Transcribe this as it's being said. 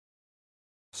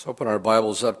Let's open our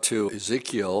Bibles up to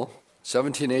Ezekiel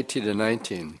 17, 18, and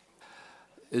 19.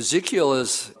 Ezekiel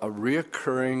is a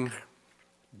reoccurring,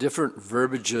 different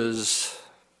verbiages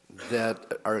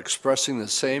that are expressing the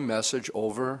same message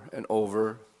over and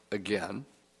over again,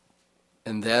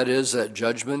 and that is that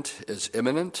judgment is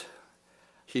imminent.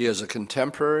 He is a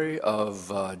contemporary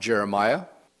of Jeremiah.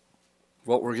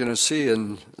 What we're going to see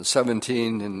in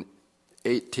 17 and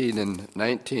 18 and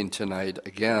 19 tonight,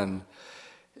 again,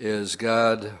 is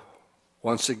God,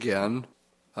 once again,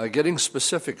 getting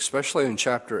specific, especially in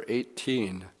chapter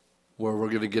 18, where we're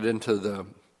going to get into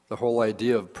the whole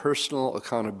idea of personal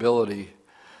accountability.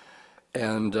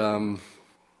 And, I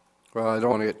don't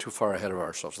want to get too far ahead of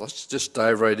ourselves. Let's just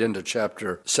dive right into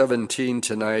chapter 17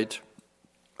 tonight.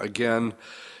 Again,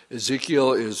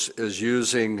 Ezekiel is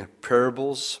using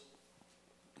parables,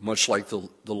 much like the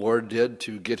Lord did,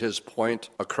 to get his point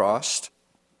across.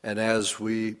 And as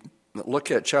we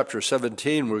look at chapter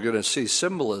 17, we're going to see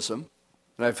symbolism.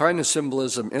 And I find the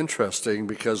symbolism interesting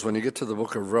because when you get to the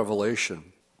book of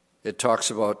Revelation, it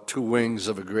talks about two wings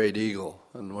of a great eagle.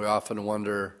 And we often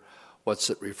wonder, what's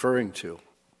it referring to?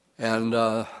 And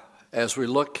as we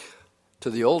look to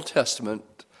the Old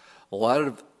Testament, a lot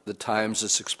of the times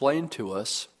it's explained to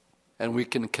us, and we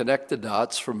can connect the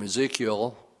dots from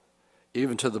Ezekiel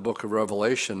even to the book of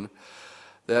Revelation,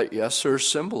 that yes, there's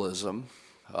symbolism.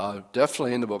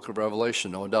 Definitely in the book of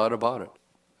Revelation, no doubt about it.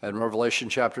 In Revelation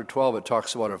chapter 12, it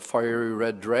talks about a fiery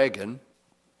red dragon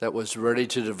that was ready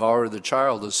to devour the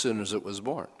child as soon as it was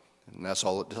born. And that's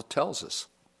all it tells us.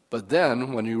 But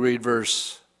then, when you read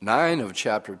verse 9 of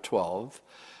chapter 12,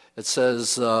 it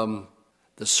says, the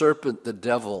serpent, the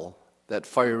devil, that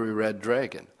fiery red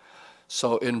dragon.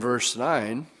 So in verse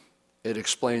 9, it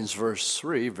explains verse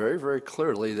 3 very, very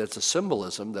clearly that the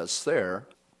symbolism that's there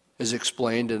is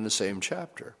explained in the same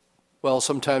chapter. Well,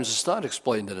 sometimes it's not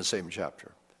explained in the same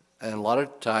chapter. And a lot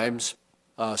of times,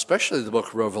 especially the book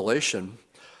of Revelation,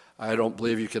 I don't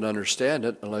believe you can understand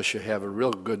it unless you have a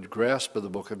real good grasp of the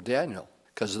book of Daniel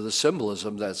because of the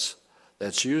symbolism that's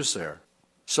used there.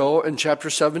 So in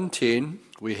chapter 17,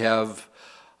 we have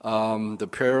the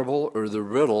parable or the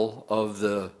riddle of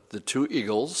the two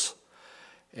eagles.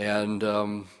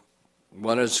 And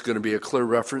one is going to be a clear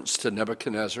reference to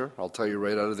Nebuchadnezzar. I'll tell you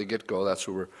right out of the get-go, that's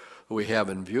who we have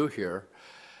in view here.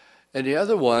 And the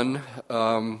other one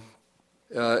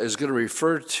is going to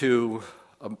refer to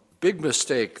a big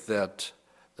mistake that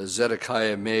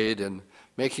Zedekiah made in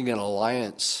making an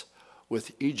alliance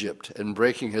with Egypt and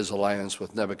breaking his alliance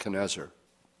with Nebuchadnezzar.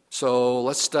 So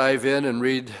let's dive in and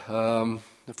read the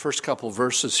first couple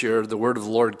verses here. The word of the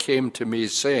Lord came to me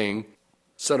saying,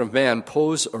 Son of man,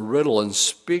 pose a riddle and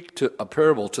speak to a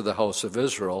parable to the house of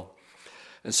Israel,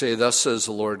 and say, Thus says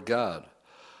the Lord God,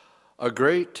 a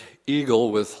great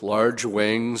eagle with large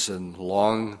wings and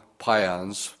long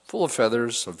pions, full of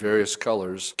feathers of various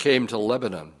colors, came to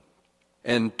Lebanon,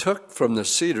 and took from the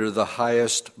cedar the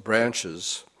highest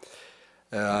branches.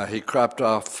 He cropped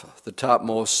off the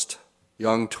topmost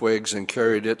young twigs and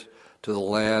carried it to the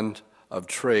land of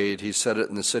trade. He set it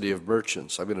in the city of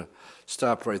merchants. I'm going to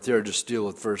stop right there, just deal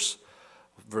with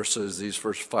these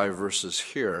first 5 verses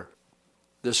here.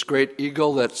 This great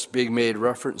eagle that's being made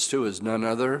reference to is none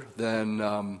other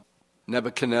than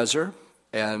Nebuchadnezzar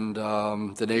and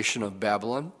the nation of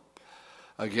Babylon.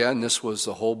 Again, this was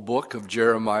the whole book of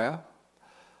Jeremiah,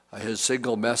 his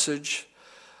single message.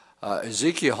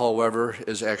 Ezekiel, however,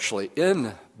 is actually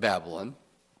in Babylon.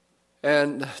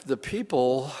 And the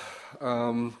people,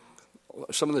 some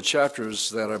of the chapters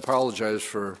that I apologize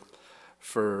for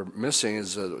missing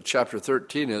is chapter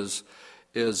 13 is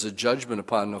a judgment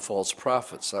upon the false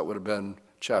prophets. That would have been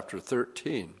chapter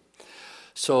 13.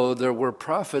 So there were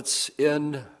prophets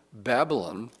in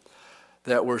Babylon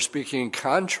that were speaking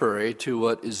contrary to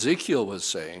what Ezekiel was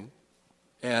saying,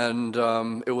 and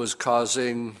it was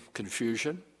causing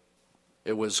confusion.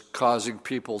 It was causing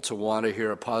people to want to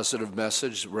hear a positive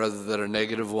message rather than a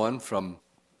negative one from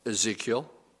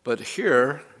Ezekiel. But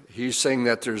here, he's saying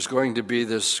that there's going to be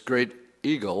this great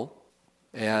eagle,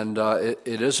 and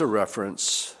it is a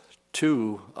reference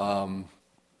to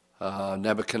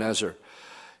Nebuchadnezzar.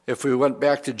 If we went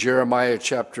back to Jeremiah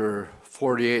chapter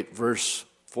 48, verse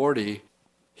 40,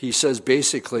 he says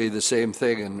basically the same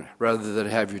thing, and rather than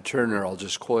have you turn there, I'll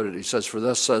just quote it. He says, For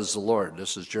thus says the Lord,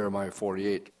 this is Jeremiah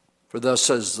 48, For thus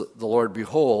says the Lord,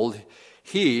 Behold,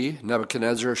 he,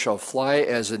 Nebuchadnezzar, shall fly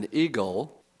as an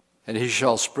eagle, and he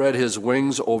shall spread his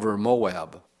wings over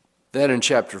Moab. Then in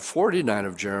chapter 49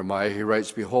 of Jeremiah, he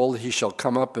writes, Behold, he shall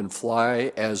come up and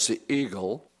fly as the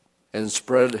eagle, and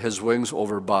spread his wings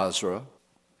over Basra.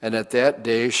 And at that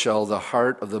day shall the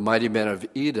heart of the mighty men of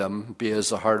Edom be as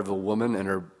the heart of a woman in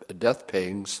her death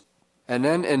pangs. And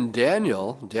then in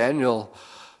Daniel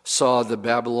saw the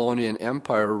Babylonian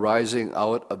Empire rising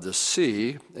out of the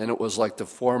sea, and it was like the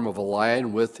form of a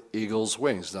lion with eagle's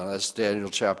wings. Now that's Daniel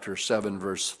chapter 7,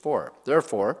 verse 4.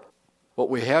 Therefore, what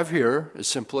we have here is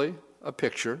simply a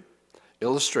picture,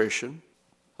 illustration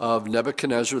of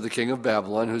Nebuchadnezzar, the king of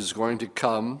Babylon, who's going to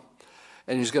come,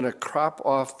 and he's going to crop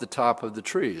off the top of the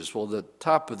trees. Well, the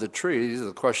top of the tree,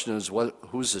 the question is,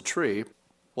 who's the tree?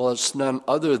 Well, it's none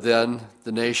other than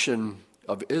the nation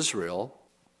of Israel,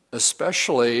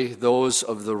 especially those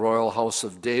of the royal house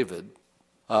of David.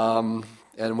 And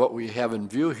what we have in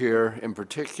view here in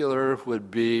particular would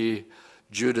be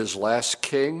Judah's last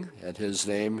king, and his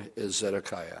name is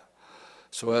Zedekiah.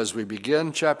 So as we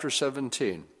begin chapter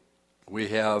 17, we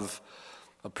have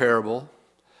a parable,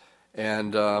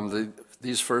 and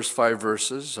these first 5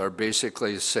 verses are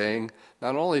basically saying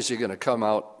not only is he going to come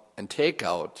out and take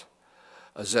out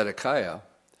Zedekiah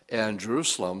and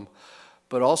Jerusalem,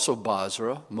 but also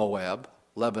Basra, Moab,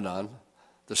 Lebanon,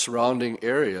 the surrounding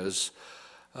areas.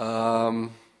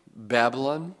 Babylon,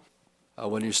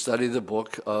 when you study the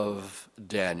book of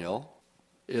Daniel,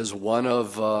 is one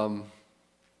of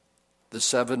the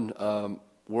 7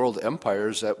 world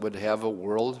empires that would have a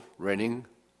world reigning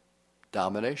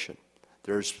domination.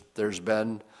 There's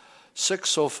been 6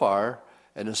 so far,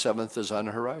 and the 7th is on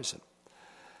the horizon.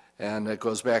 And it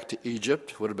goes back to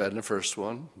Egypt, would have been the first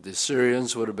one. The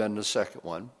Assyrians would have been the second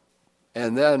one.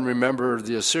 And then remember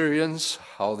the Assyrians,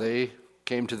 how they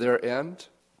came to their end.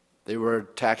 They were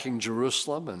attacking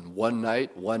Jerusalem, and one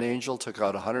night, one angel took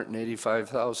out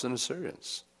 185,000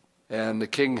 Assyrians. And the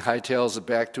king hightails it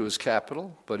back to his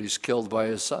capital, but he's killed by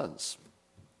his sons.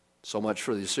 So much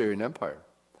for the Assyrian Empire,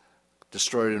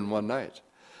 destroyed in one night.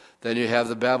 Then you have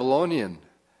the Babylonian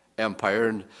Empire,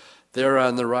 and they're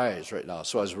on the rise right now.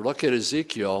 So as we look at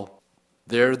Ezekiel,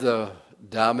 they're the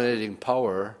dominating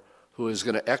power who is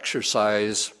going to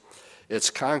exercise its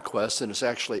conquest, and it's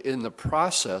actually in the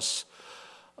process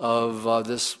of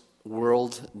this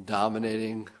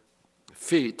world-dominating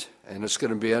feat, and it's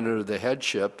going to be under the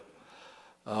headship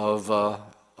of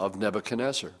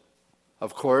Nebuchadnezzar.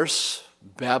 Of course,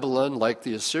 Babylon, like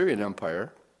the Assyrian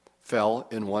Empire, fell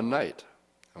in one night.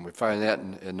 And we find that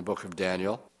in the book of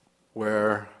Daniel,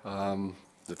 where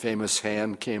the famous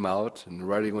hand came out and the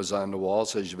writing was on the wall. It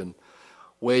says, you've been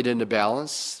weighed into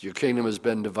balance, your kingdom has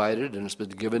been divided, and it's been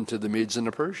given to the Medes and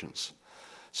the Persians.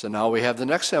 So now we have the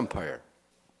next empire.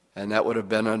 And that would have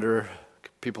been under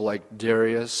people like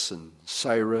Darius and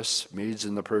Cyrus, Medes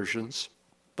and the Persians.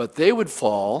 But they would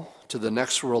fall to the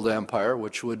next world empire,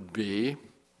 which would be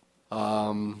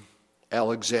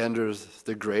Alexander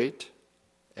the Great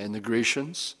and the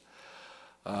Grecians.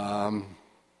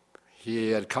 He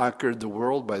had conquered the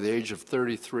world by the age of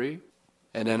 33,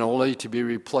 and then only to be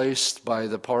replaced by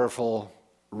the powerful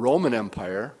Roman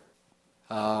Empire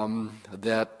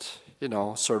that,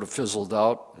 sort of fizzled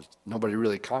out. Nobody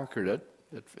really conquered it.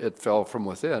 It fell from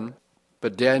within.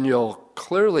 But Daniel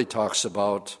clearly talks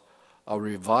about a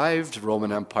revived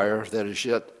Roman Empire that is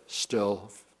yet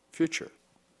still future.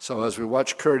 So as we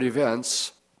watch current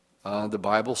events, the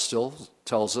Bible still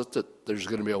tells us that there's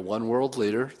going to be a one world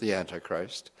leader, the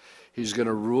Antichrist. He's going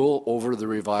to rule over the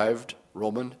revived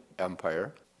Roman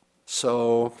Empire.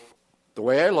 So the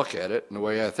way I look at it and the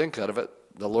way I think of it,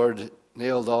 the Lord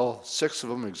nailed all 6 of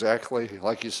them exactly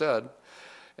like you said.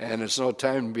 And it's no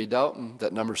time to be doubting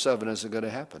that number 7 isn't going to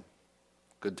happen.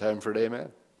 Good time for it,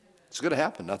 amen. It's going to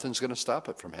happen. Nothing's going to stop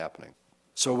it from happening.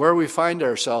 So where we find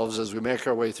ourselves as we make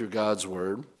our way through God's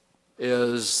Word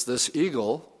is this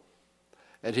eagle,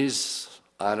 and he's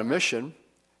on a mission,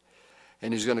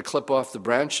 and he's going to clip off the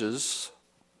branches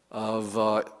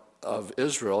of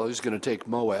Israel. He's going to take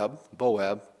Moab,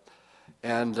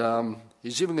 and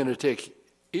he's even going to take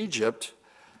Egypt,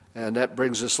 and that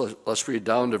brings us, let's read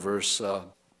down to verse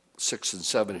 6 and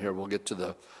 7 here. We'll get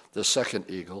to the second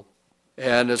eagle.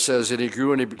 And it says, and he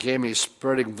grew and he became a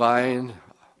spreading vine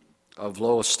of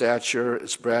low stature.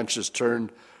 Its branches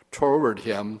turned toward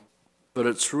him, but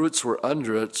its roots were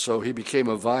under it. So he became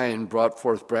a vine, brought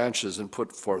forth branches, and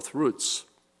put forth roots.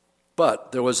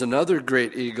 But there was another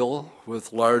great eagle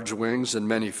with large wings and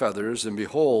many feathers, and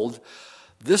behold,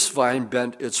 this vine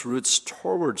bent its roots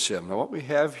towards him. Now what we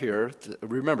have here,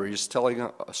 remember, he's telling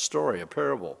a story, a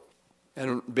parable.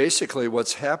 And basically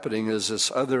what's happening is this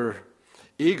other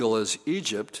eagle is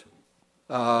Egypt,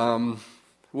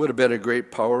 would have been a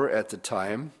great power at the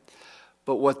time.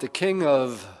 But what the king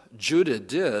of Judah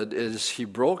did is he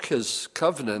broke his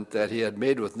covenant that he had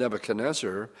made with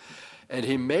Nebuchadnezzar, and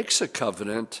he makes a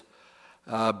covenant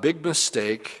Big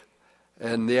mistake.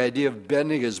 And the idea of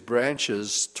bending his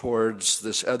branches towards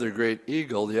this other great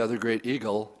eagle, the other great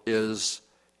eagle is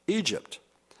Egypt.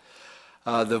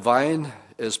 The vine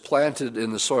is planted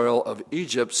in the soil of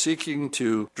Egypt, seeking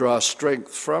to draw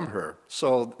strength from her.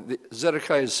 So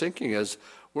Zedekiah's thinking is,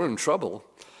 we're in trouble,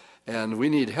 and we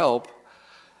need help.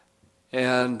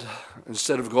 And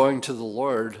instead of going to the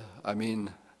Lord, I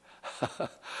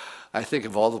think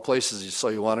of all the places, so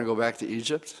you want to go back to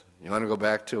Egypt? You want to go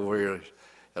back to where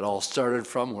it all started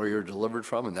from, where you're delivered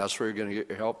from, and that's where you're going to get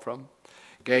your help from?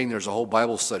 Gang, there's a whole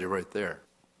Bible study right there.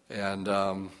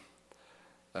 And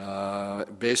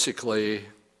basically,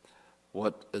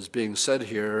 what is being said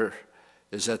here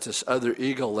is that this other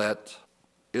eagle that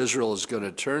Israel is going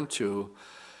to turn to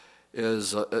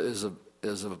is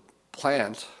a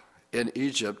plant in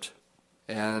Egypt,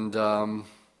 and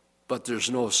but there's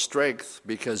no strength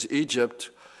because Egypt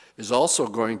is also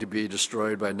going to be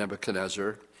destroyed by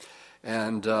Nebuchadnezzar,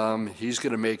 and he's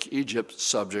going to make Egypt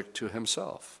subject to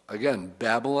himself. Again,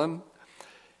 Babylon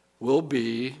will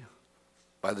be,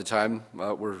 by the time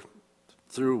we're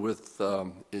through with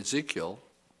Ezekiel,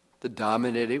 the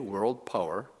dominating world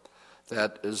power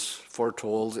that is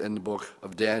foretold in the book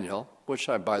of Daniel, which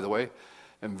I, by the way,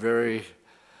 am very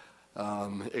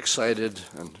excited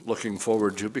and looking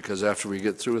forward to, because after we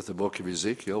get through with the book of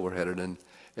Ezekiel, we're headed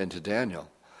into Daniel.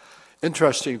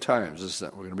 Interesting times, isn't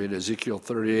it? We're going to be in Ezekiel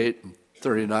 38 and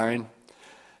 39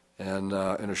 and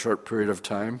in a short period of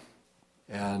time.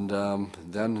 And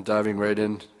then diving right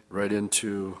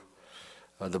into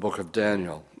the book of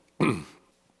Daniel.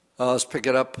 Let's pick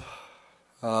it up,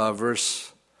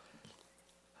 verse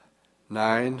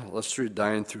 9. Let's read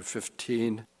 9 through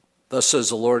 15. Thus says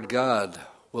the Lord God,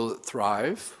 will it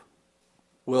thrive?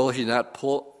 Will he not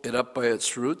pull it up by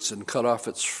its roots and cut off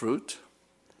its fruit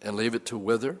and leave it to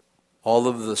wither? All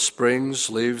of the spring's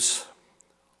leaves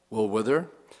will wither,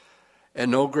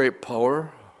 and no great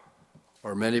power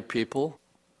or many people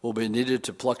will be needed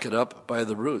to pluck it up by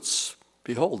the roots.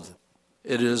 Behold,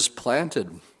 it is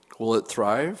planted. Will it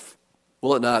thrive?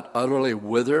 Will it not utterly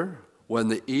wither when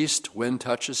the east wind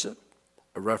touches it?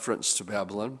 A reference to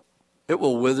Babylon. It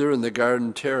will wither in the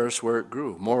garden terrace where it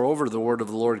grew. Moreover, the word of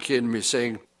the Lord came to me,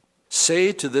 saying,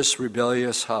 say to this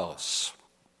rebellious house.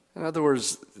 In other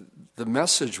words, the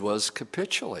message was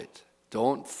capitulate.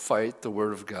 Don't fight the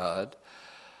word of God.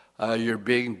 You're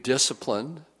being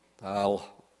disciplined.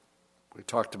 We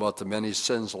talked about the many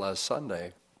sins last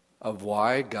Sunday of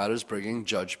why God is bringing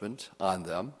judgment on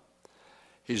them.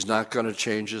 He's not going to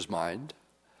change his mind.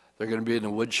 They're going to be in the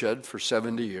woodshed for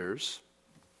 70 years.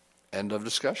 End of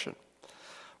discussion.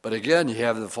 But again, you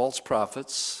have the false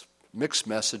prophets, mixed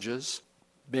messages,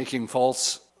 making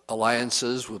false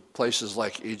alliances with places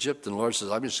like Egypt. And the Lord says,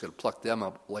 I'm just going to pluck them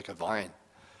up like a vine.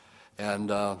 And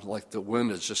like the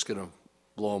wind is just going to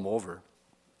blow them over.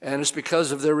 And it's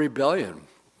because of their rebellion.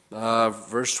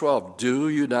 Verse 12, do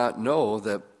you not know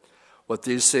that what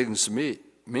these things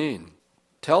mean?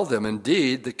 Tell them,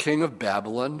 indeed, the king of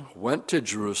Babylon went to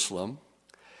Jerusalem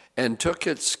and took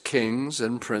its kings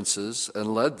and princes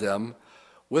and led them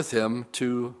with him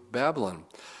to Babylon.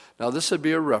 Now, this would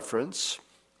be a reference.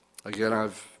 Again,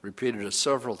 I've repeated it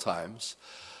several times.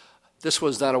 This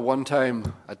was not a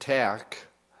one-time attack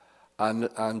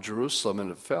on Jerusalem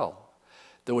and it fell.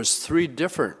 There was 3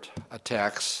 different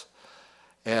attacks,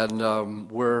 and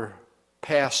we're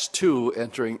past 2,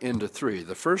 entering into 3.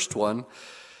 The first one,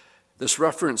 this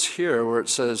reference here where it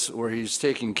says where he's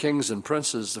taking kings and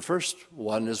princes, the first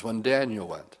one is when Daniel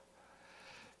went.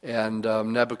 And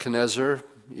Nebuchadnezzar,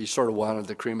 he sort of wanted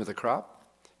the cream of the crop.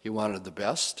 He wanted the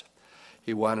best.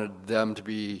 He wanted them to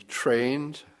be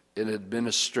trained in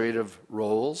administrative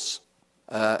roles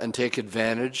and take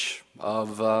advantage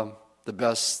of the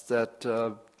best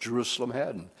that Jerusalem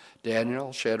had. And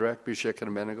Daniel, Shadrach, Meshach, and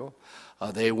Abednego,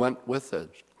 they went with it.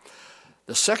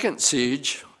 The second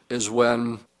siege is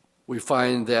when we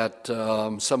find that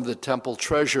some of the temple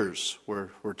treasures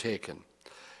were taken,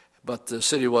 but the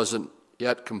city wasn't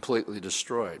yet completely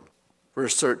destroyed.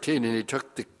 Verse 13, and he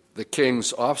took the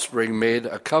king's offspring, made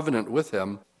a covenant with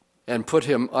him, and put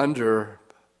him under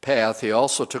path. He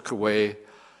also took away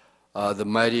the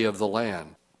mighty of the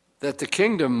land, that the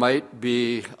kingdom might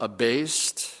be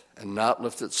abased and not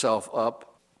lift itself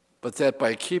up, but that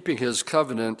by keeping his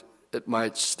covenant it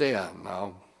might stand.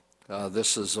 Now,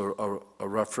 this is a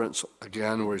reference,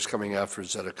 again, where he's coming after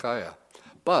Zedekiah.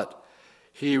 But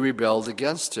he rebelled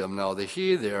against him. Now, the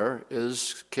he there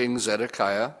is King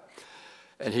Zedekiah,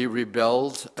 and he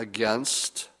rebelled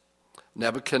against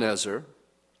Nebuchadnezzar,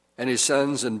 and he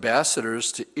sends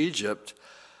ambassadors to Egypt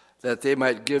that they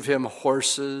might give him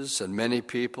horses and many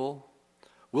people,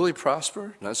 Will he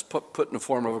prosper? That's put in the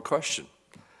form of a question.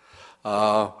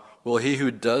 Will he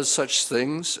who does such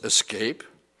things escape?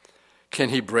 Can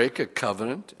he break a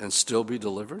covenant and still be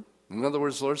delivered? In other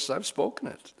words, the Lord says, I've spoken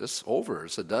it. It's over.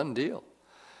 It's a done deal.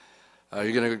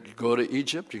 You're going to go to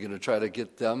Egypt. You're going to try to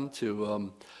get them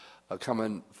to come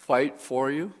and fight for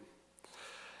you.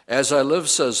 As I live,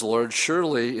 says the Lord,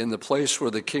 surely in the place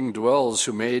where the king dwells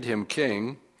who made him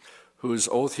king, whose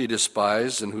oath he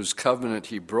despised and whose covenant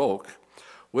he broke,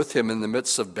 with him in the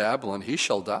midst of Babylon, he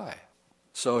shall die.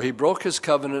 So he broke his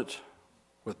covenant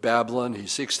with Babylon. He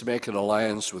seeks to make an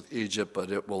alliance with Egypt,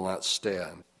 but it will not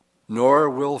stand. Nor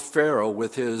will Pharaoh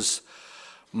with his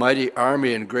mighty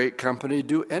army and great company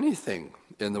do anything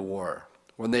in the war,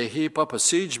 when they heap up a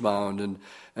siege mound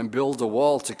and build a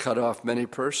wall to cut off many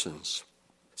persons.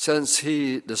 Since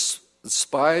he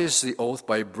despised the oath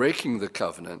by breaking the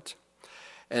covenant,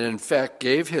 and in fact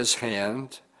gave his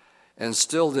hand, and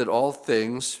still did all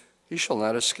things, he shall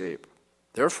not escape.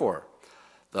 Therefore,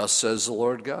 thus says the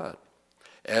Lord God,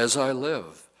 as I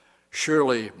live,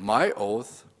 surely my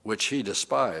oath, which he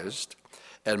despised,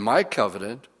 and my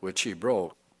covenant, which he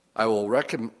broke, I will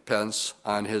recompense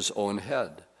on his own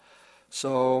head.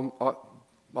 So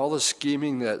all the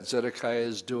scheming that Zedekiah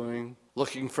is doing,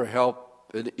 looking for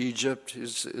help in Egypt,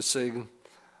 is saying,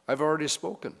 I've already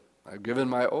spoken. I've given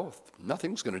my oath.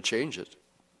 Nothing's going to change it.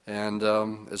 And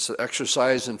it's an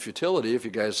exercise in futility if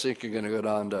you guys think you're going to go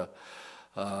down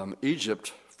to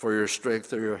Egypt for your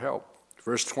strength or your help.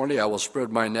 Verse 20, I will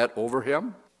spread my net over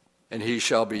him, and he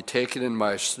shall be taken in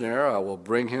my snare. I will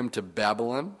bring him to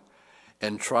Babylon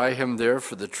and try him there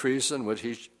for the treason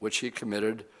which he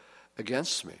committed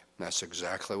against me. And that's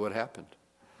exactly what happened.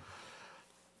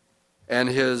 And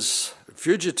his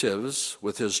fugitives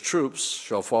with his troops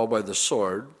shall fall by the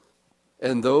sword,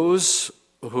 and those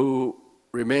who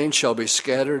remain shall be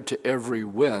scattered to every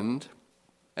wind,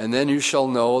 and then you shall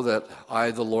know that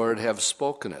I, the Lord, have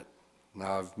spoken it.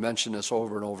 Now, I've mentioned this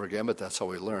over and over again, but that's how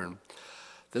we learn.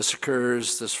 This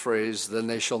phrase, then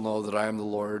they shall know that I am the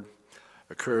Lord,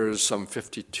 occurs some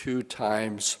 52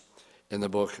 times in the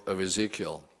book of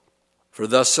Ezekiel. For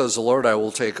thus says the Lord, I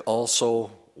will take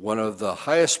also one of the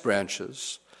highest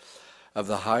branches of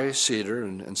the high cedar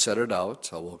and set it out.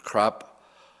 I will crop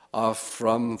off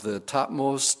from the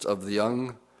topmost of the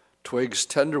young twigs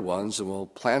tender ones, and will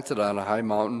plant it on a high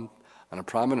mountain, on a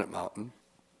prominent mountain.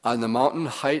 On the mountain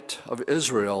height of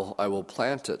Israel I will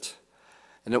plant it,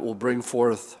 and it will bring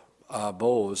forth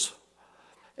boughs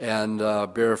and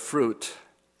bear fruit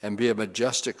and be a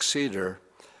majestic cedar.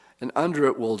 And under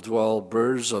it will dwell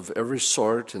birds of every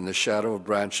sort. In the shadow of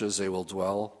branches they will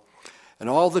dwell. And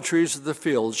all the trees of the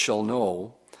field shall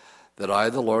know that I,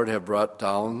 the Lord, have brought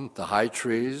down the high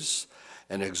trees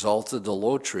and exalted the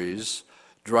low trees,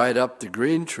 dried up the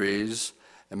green trees,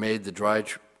 and made the dry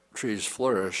trees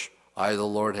flourish. I, the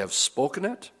Lord, have spoken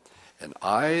it, and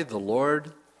I, the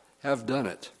Lord, have done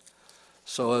it.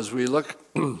 So as we look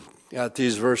at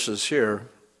these verses here,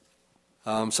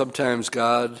 sometimes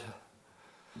God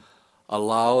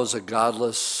allows a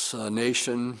godless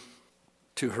nation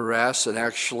to harass and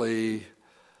actually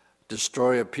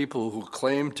destroy a people who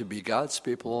claim to be God's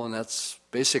people, and that's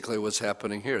basically what's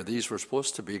happening here. These were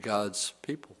supposed to be God's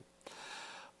people,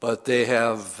 but they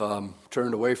have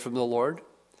turned away from the Lord.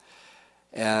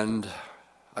 And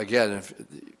again, if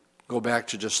go back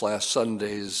to just last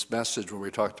Sunday's message where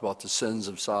we talked about the sins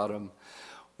of Sodom,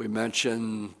 we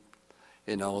mentioned,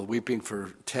 weeping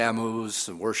for Tammuz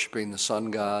and worshiping the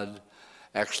sun god,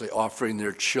 actually offering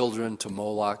their children to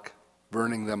Moloch,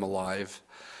 burning them alive.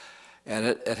 And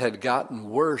it had gotten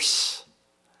worse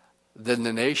than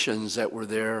the nations that were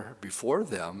there before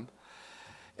them,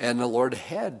 and the Lord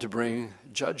had to bring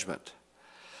judgment.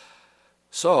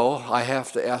 So I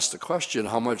have to ask the question,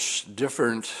 how much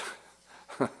different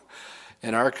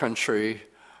in our country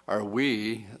are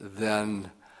we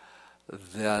than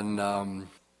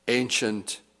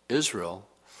ancient Israel,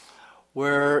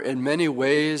 where in many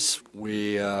ways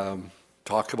we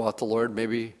talk about the Lord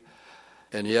maybe,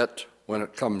 and yet when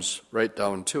it comes right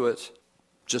down to it,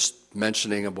 just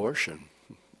mentioning abortion,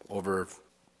 over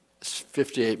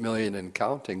 58 million and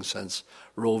counting since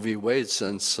Roe v. Wade,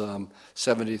 since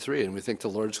 73, and we think the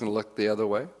Lord's going to look the other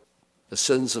way. The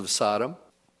sins of Sodom.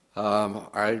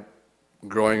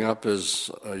 Growing up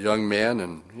as a young man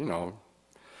and, 6th,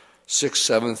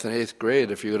 7th, and 8th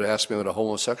grade, if you would ask me what a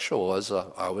homosexual was, I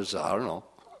don't know.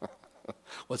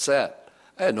 What's that?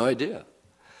 I had no idea.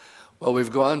 Well,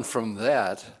 we've gone from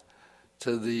that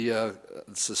to the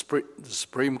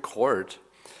Supreme Court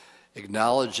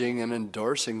acknowledging and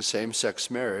endorsing same-sex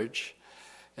marriage,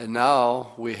 And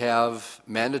now we have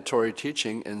mandatory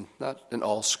teaching, not in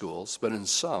all schools, but in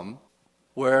some,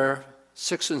 where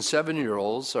 6 and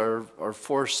 7-year-olds are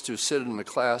forced to sit in the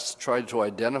class to try to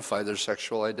identify their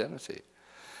sexual identity.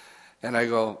 And I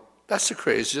go, that's the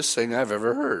craziest thing I've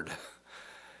ever heard.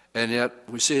 And yet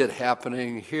we see it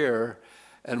happening here,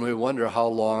 and we wonder how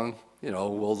long,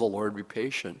 will the Lord be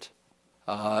patient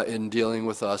in dealing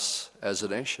with us as a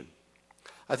nation.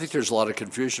 I think there's a lot of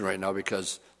confusion right now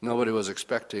because nobody was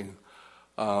expecting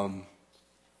to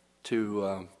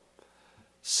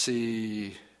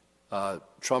see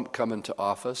Trump come into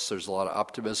office. There's a lot of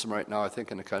optimism right now, I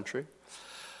think, in the country.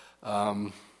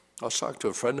 I was talking to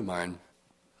a friend of mine,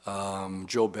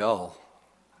 Joe Bell,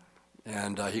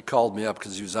 and he called me up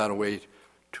because he was on a way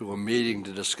to a meeting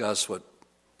to discuss what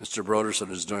Mr.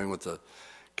 Broderson is doing with the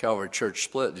Calvary Church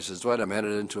split. He says, Dwight, I'm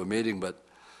headed into a meeting, but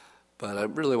I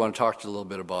really want to talk to you a little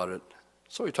bit about it.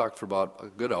 So we talked for about a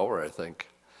good hour, I think.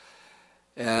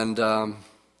 And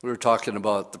we were talking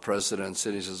about the presidency,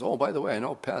 and he says, oh, by the way, I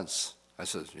know Pence. I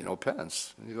said, you know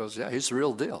Pence? And he goes, yeah, he's the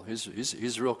real deal.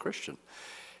 He's a real Christian.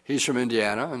 He's from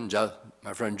Indiana, and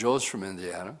my friend Joe's from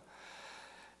Indiana.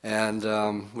 And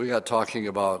we got talking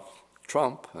about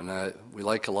Trump, and we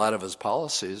like a lot of his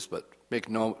policies, but make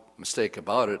no mistake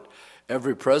about it,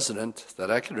 every president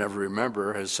that I can ever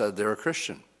remember has said they're a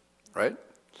Christian, right?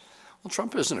 Well,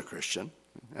 Trump isn't a Christian,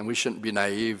 and we shouldn't be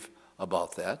naive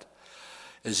about that.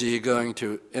 Is he going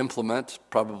to implement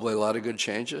probably a lot of good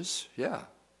changes? Yeah.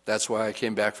 That's why I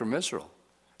came back from Israel.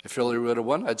 If Hillary would have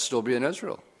won, I'd still be in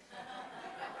Israel.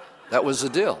 That was the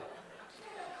deal.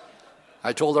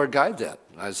 I told our guide that.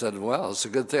 I said, well, it's a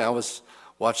good thing. I was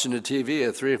watching the TV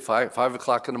at 5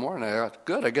 o'clock in the morning. I thought,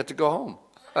 good, I get to go home.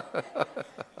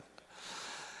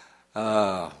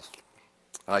 I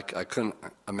couldn't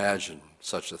imagine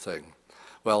such a thing.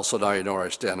 Well, so now you know where I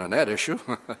stand on that issue.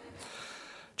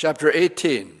 Chapter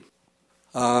 18.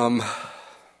 Now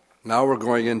we're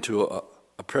going into a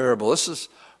parable. This is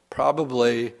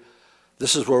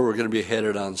where we're going to be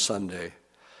headed on Sunday.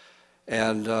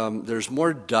 And there's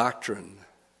more doctrine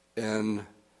in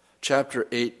chapter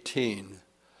 18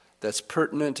 that's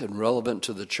pertinent and relevant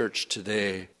to the church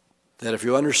today, that if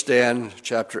you understand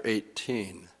chapter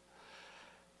 18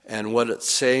 and what it's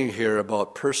saying here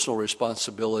about personal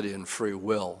responsibility and free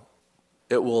will,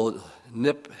 it will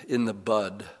nip in the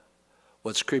bud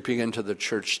what's creeping into the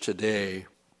church today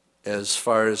as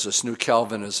far as this new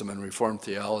Calvinism and Reformed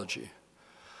theology,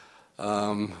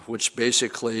 which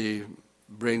basically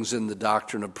brings in the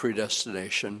doctrine of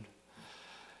predestination.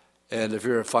 And if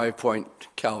you're a 5-point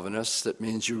Calvinist, that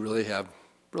means you really have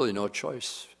no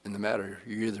choice in the matter.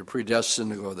 You're either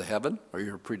predestined to go to heaven or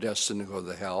you're predestined to go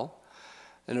to hell.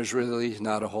 And there's really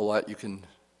not a whole lot you can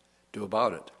do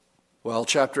about it. Well,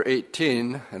 chapter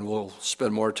 18, and we'll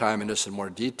spend more time in this in more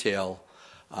detail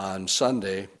on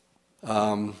Sunday,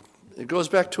 it goes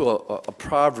back to a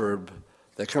proverb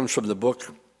that comes from the book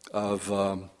of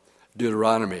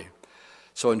Deuteronomy.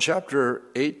 So in chapter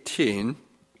 18,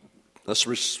 let's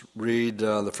read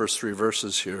the first 3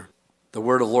 verses here. The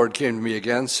word of the Lord came to me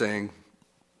again, saying,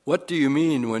 what do you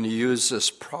mean when you use this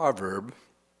proverb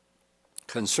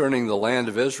concerning the land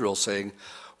of Israel, saying,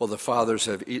 well, the fathers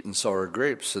have eaten sour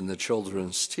grapes, and the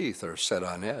children's teeth are set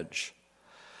on edge?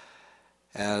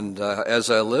 And as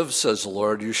I live, says the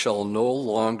Lord, you shall no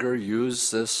longer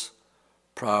use this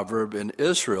proverb in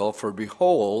Israel, for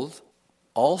behold,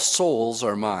 all souls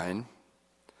are mine,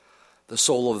 the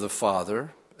soul of the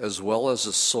Father, as well as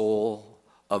the soul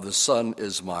of the Son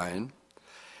is mine,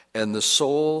 and the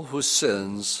soul who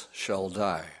sins shall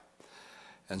die.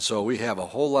 And so we have a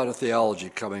whole lot of theology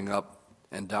coming up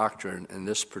and doctrine in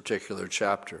this particular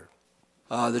chapter.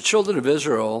 The children of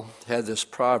Israel had this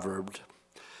proverb,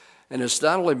 and it's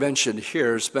not only mentioned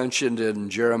here, it's mentioned in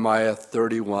Jeremiah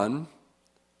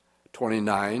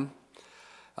 31:29.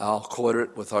 I'll quote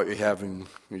it without you having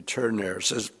me turn there. It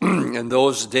says, in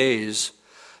those days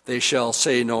they shall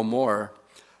say no more,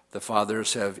 the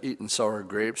fathers have eaten sour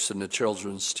grapes and the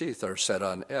children's teeth are set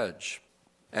on edge.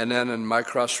 And then in my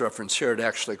cross-reference here, it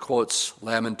actually quotes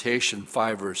Lamentation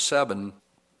 5 verse 7,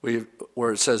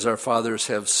 where it says, our fathers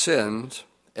have sinned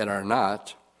and are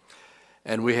not,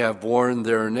 and we have borne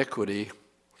their iniquity.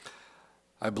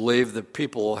 I believe the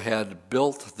people had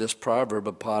built this proverb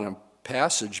upon a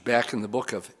passage back in the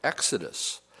book of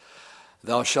Exodus.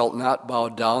 Thou shalt not bow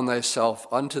down thyself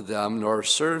unto them, nor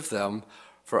serve them,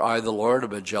 for I, the Lord,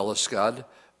 am a jealous God,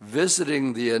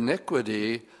 visiting the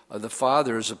iniquity of the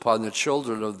fathers upon the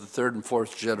children of the 3rd and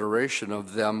 4th generation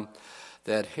of them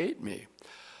that hate me.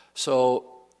 So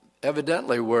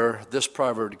evidently where this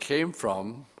proverb came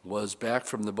from was back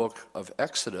from the book of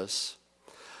Exodus,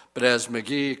 But as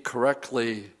McGee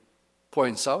correctly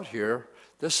points out here,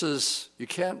 you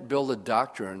can't build a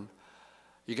doctrine,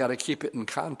 you got to keep it in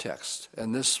context.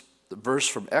 And this verse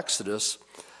from Exodus,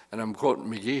 and I'm quoting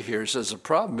McGee here, says the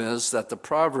problem is that the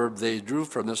proverb they drew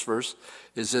from this verse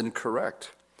is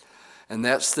incorrect. And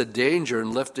that's the danger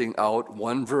in lifting out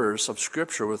one verse of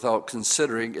Scripture without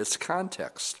considering its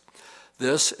context.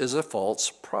 This is a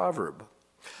false proverb.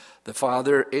 The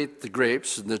father ate the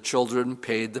grapes and the children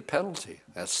paid the penalty.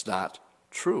 That's not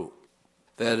true.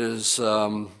 That is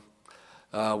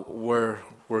where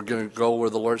we're going to go, where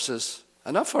the Lord says,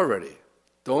 enough already.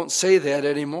 Don't say that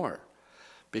anymore.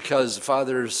 Because the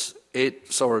fathers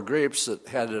ate sour grapes that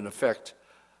had an effect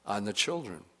on the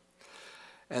children.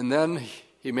 And then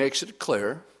he makes it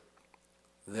clear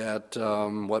that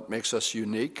what makes us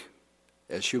unique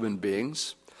as human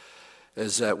beings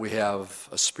is that we have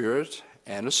a spirit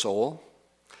and a soul.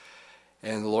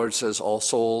 And the Lord says, all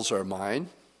souls are mine.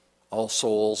 All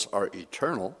souls are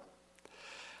eternal.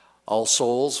 All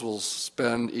souls will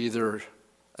spend either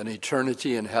an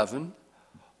eternity in heaven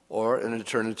or an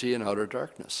eternity in outer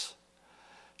darkness.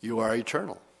 You are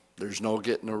eternal. There's no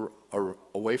getting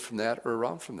away from that or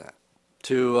around from that.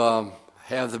 To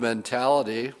have the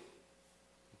mentality,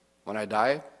 when I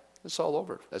die, it's all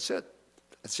over. That's it.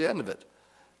 That's the end of it.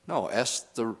 No,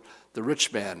 ask the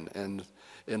rich man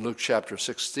in Luke chapter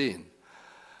 16.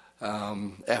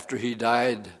 After he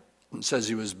died, it says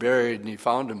he was buried and he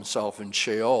found himself in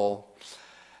Sheol,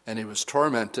 and he was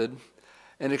tormented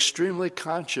and extremely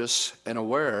conscious and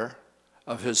aware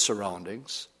of his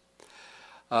surroundings.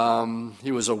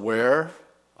 He was aware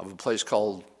of a place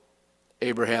called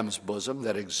Abraham's bosom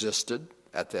that existed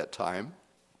at that time.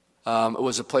 It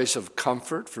was a place of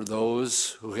comfort for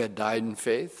those who had died in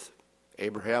faith,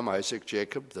 Abraham, Isaac,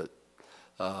 Jacob,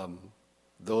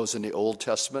 those in the Old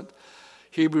Testament.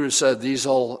 Hebrews said these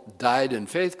all died in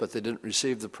faith, but they didn't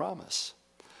receive the promise.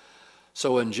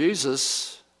 So when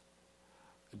Jesus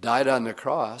died on the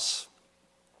cross,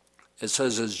 it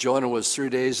says as Jonah was 3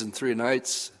 days and 3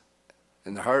 nights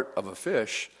in the heart of a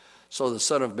fish, so the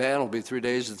Son of Man will be 3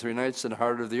 days and 3 nights in the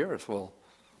heart of the earth. Well,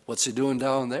 what's he doing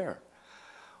down there?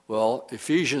 Well,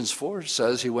 Ephesians 4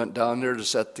 says he went down there to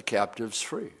set the captives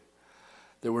free.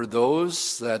 There were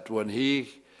those that when he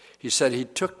said he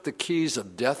took the keys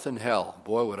of death and hell.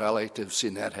 Boy, would I like to have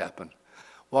seen that happen.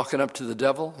 Walking up to the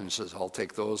devil and he says, I'll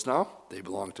take those now. They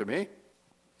belong to me.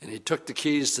 And he took the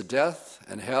keys to death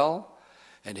and hell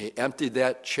and he emptied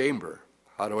that chamber.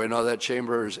 How do I know that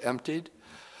chamber is emptied?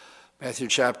 Matthew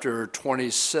chapter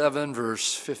 27,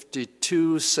 verse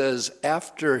 52 says,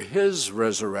 after his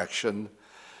resurrection,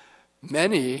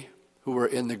 many who were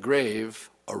in the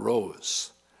grave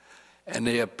arose, and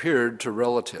they appeared to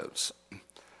relatives.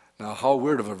 Now, how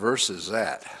weird of a verse is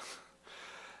that?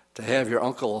 To have your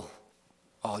uncle,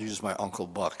 I'll use my Uncle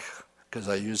Buck, because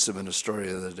I used him in a story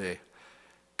the other day.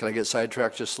 Can I get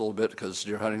sidetracked just a little bit because it's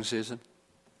deer hunting season?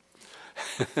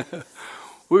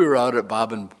 We were out at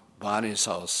Bob and Bonnie's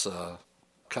house a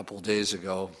couple of days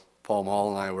ago. Paul Mall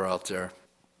and I were out there.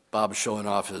 Bob's showing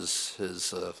off his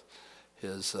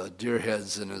deer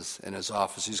heads in his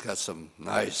office. He's got some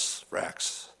nice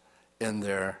racks in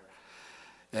there.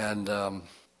 And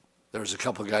there was a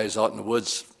couple of guys out in the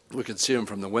woods. We could see them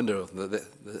from the window.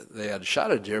 They had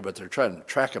shot a deer, but they're trying to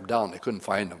track him down. They couldn't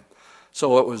find him.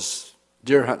 So it was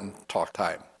deer hunting talk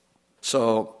time.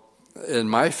 So in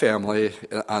my family,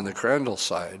 on the Crandall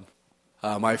side,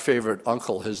 my favorite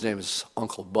uncle, his name is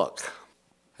Uncle Buck.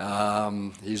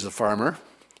 He's a farmer.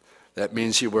 That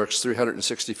means he works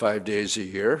 365 days a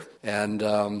year, and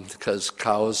because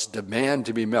cows demand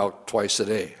to be milked twice a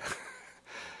day.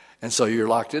 And so you're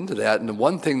locked into that. And the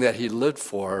one thing that he lived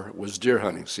for was deer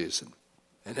hunting season.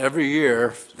 And every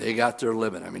year, they got their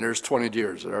limit. I mean, there's 20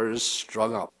 deer that are just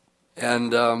strung up.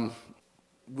 And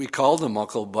we called him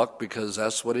Uncle Buck because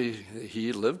that's what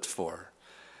he lived for.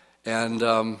 And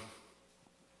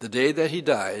the day that he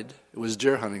died, it was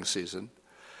deer hunting season.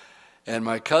 And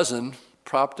my cousin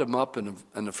propped him up in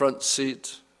the front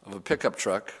seat of a pickup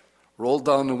truck, rolled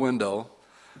down the window,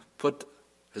 put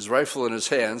his rifle in his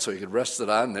hand so he could rest it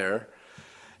on there.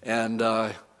 And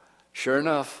sure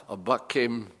enough, a buck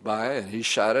came by and he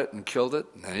shot it and killed it,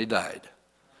 and then he died.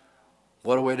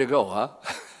 What a way to go, huh?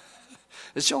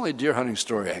 It's the only deer hunting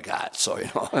story I got, so,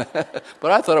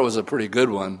 But I thought it was a pretty good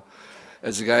one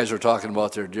as the guys were talking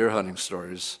about their deer hunting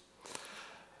stories.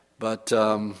 But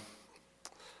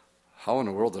how in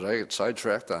the world did I get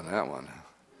sidetracked on that one?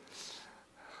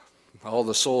 All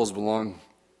the souls belong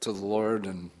to the Lord,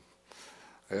 and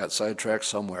I got sidetracked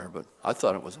somewhere, but I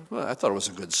thought it was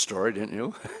a good story, didn't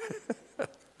you?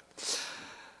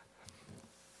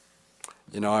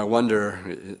 I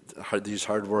wonder, these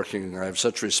hardworking, I have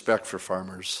such respect for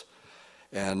farmers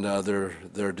and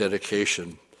their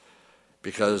dedication,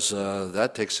 because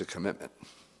that takes a commitment.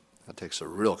 That takes a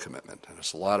real commitment, and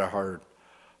it's a lot of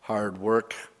hard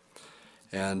work.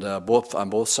 And both on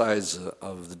both sides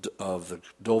of the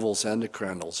Dovels and the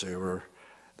Crandalls, they were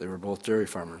both dairy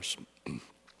farmers.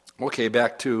 Okay,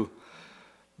 back to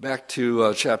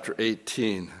chapter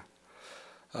 18.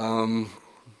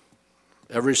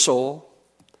 Every soul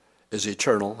is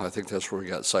eternal. I think that's where we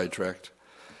got sidetracked.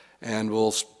 And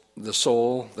the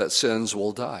soul that sins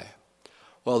will die.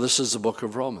 Well, this is the book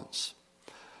of Romans.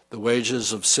 The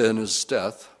wages of sin is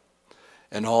death,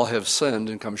 and all have sinned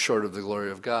and come short of the glory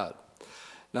of God.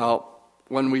 Now,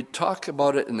 when we talk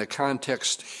about it in the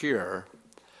context here,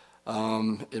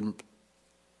 with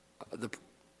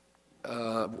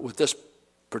this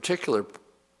particular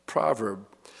proverb,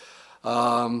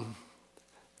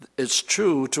 it's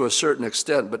true to a certain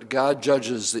extent, but God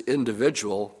judges the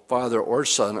individual, father or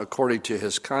son, according to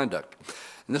his conduct.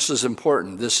 And this is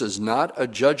important. This is not a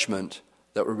judgment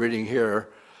that we're reading here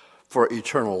for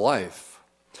eternal life,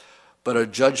 but a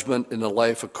judgment in the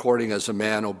life according as a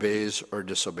man obeys or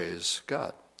disobeys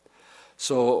God.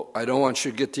 So I don't want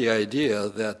you to get the idea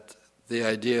that the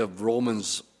idea of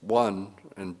Romans 1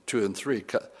 and 2 and 3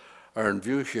 are in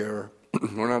view here.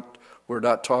 We're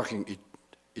not talking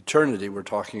eternity, we're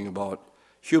talking about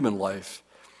human life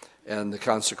and the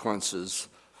consequences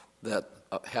that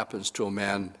happens to a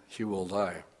man, he will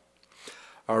die.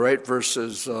 All right,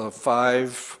 verses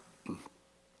 5.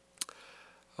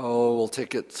 We'll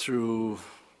take it through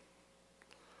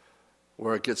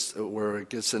where it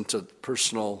gets into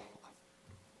personal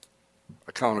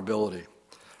accountability.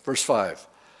 Verse 5.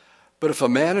 But if a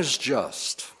man is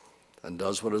just and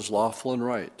does what is lawful and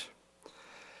right,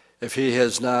 if he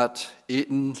has not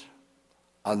eaten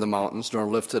on the mountains, nor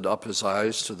lifted up his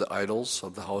eyes to the idols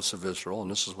of the house of Israel, and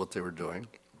this is what they were doing,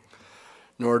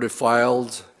 nor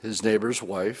defiled his neighbor's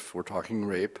wife, we're talking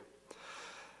rape,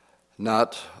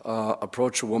 not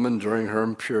approach a woman during her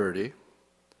impurity,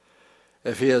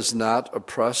 if he has not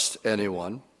oppressed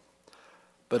anyone,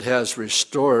 but has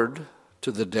restored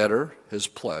to the debtor his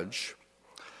pledge,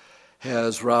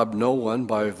 has robbed no one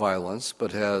by violence,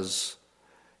 but has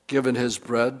given his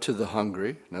bread to the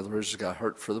hungry, in other words, got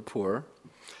heart for the poor,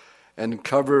 and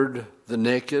covered the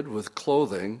naked with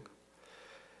clothing,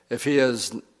 if he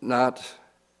has not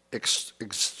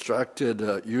extracted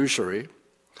usury,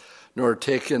 nor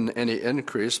taken any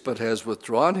increase, but has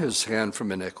withdrawn his hand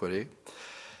from iniquity,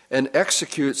 and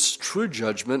executes true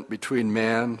judgment between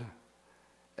man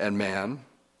and man,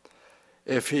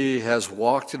 if he has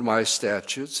walked in my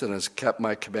statutes and has kept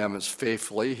my commandments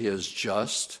faithfully, he is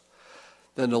just,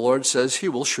 then the Lord says he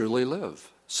will surely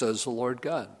live, says the Lord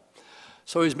God.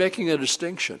 So he's making a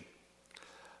distinction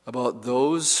about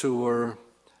those who are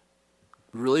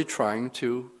really trying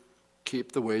to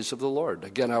keep the ways of the Lord.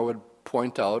 Again, I would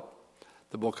point out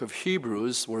the book of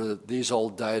Hebrews, where these all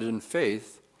died in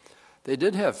faith. They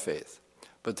did have faith,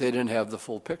 but they didn't have the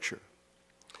full picture.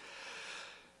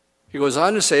 He goes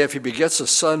on to say, if he begets a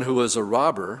son who is a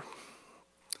robber,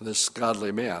 this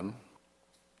godly man,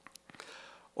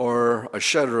 or a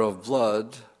shedder of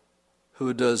blood,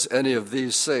 who does any of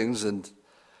these things and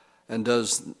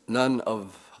does none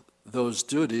of those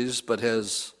duties, but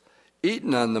has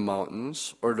eaten on the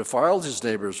mountains, or defiled his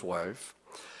neighbor's wife,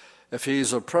 if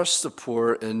he's oppressed the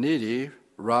poor and needy,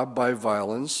 robbed by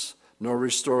violence, nor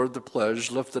restored the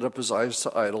pledge, lifted up his eyes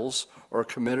to idols, or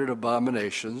committed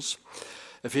abominations,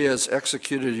 if he has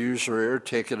executed usury or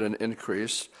taken an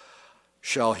increase,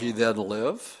 shall he then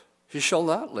live? He shall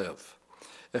not live.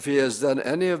 If he has done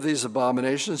any of these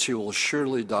abominations, he will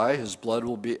surely die. His blood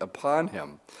will be upon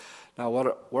him. Now,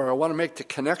 where I want to make the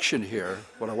connection here,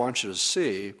 what I want you to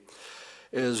see,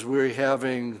 is we're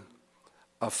having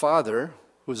a father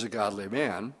who's a godly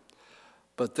man,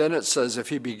 but then it says if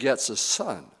he begets a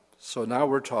son. So now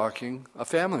we're talking a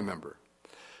family member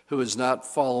who is not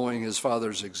following his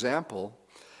father's example,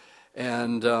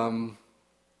 and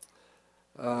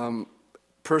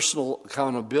personal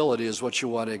accountability is what you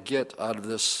want to get out of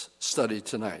this study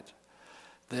tonight.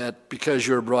 That because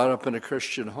you were brought up in a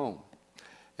Christian home,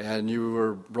 and you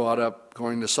were brought up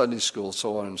going to Sunday school,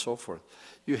 so on and so forth,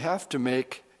 you have to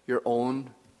make your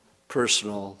own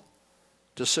personal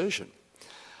decision.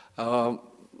 I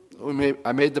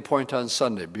made the point on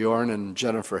Sunday. Bjorn and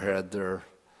Jennifer had their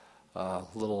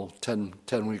little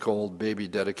 10-week-old baby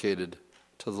dedicated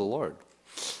to the Lord.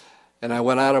 And I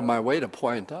went out of my way to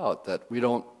point out that we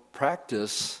don't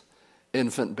practice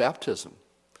infant baptism,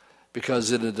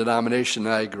 because in the denomination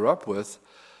that I grew up with,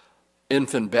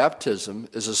 infant baptism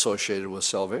is associated with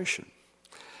salvation.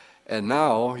 And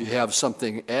now you have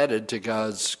something added to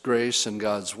God's grace and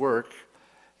God's work,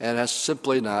 and that's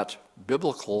simply not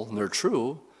biblical nor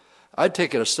true. I'd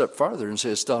take it a step farther and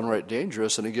say it's downright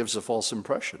dangerous, and it gives a false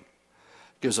impression.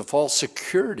 It gives a false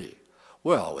security.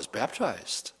 Well, I was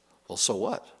baptized. Well, so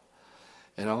what?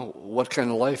 What kind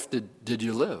of life did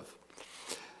you live?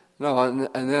 No, and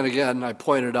then again, I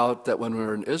pointed out that when we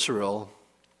were in Israel,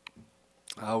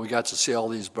 we got to see all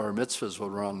these bar mitzvahs when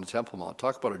we were on the Temple Mount.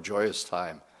 Talk about a joyous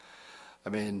time. I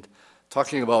mean,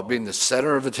 talking about being the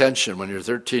center of attention when you're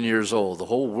 13 years old. The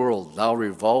whole world now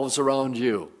revolves around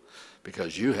you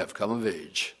because you have come of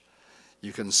age.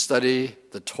 You can study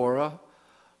the Torah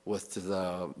with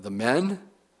the men.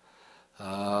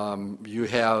 You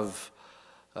have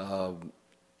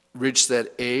reached that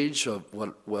age of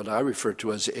what I refer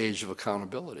to as the age of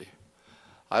accountability.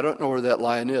 I don't know where that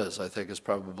line is. I think it's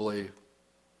probably,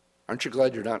 aren't you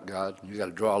glad you're not God? You got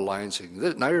to draw a line saying,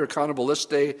 now you're accountable this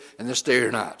day, and this day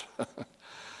you're not.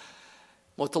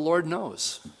 What the Lord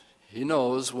knows. He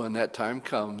knows when that time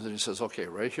comes, and he says, okay,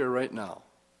 right here, right now,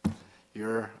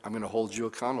 I'm going to hold you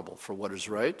accountable for what is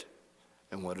right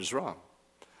and what is wrong.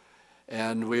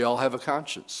 And we all have a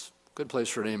conscience. Good place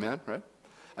for an amen, right?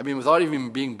 I mean, without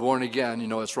even being born again, you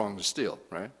know it's wrong to steal,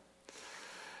 right?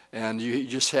 And you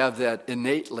just have that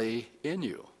innately in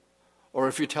you. Or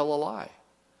if you tell a lie,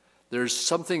 there's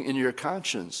something in your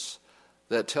conscience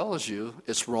that tells you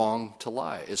it's wrong to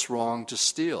lie, it's wrong to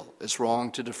steal, it's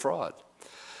wrong to defraud.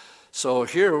 So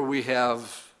here we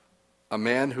have a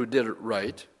man who did it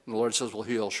right, and the Lord says, well,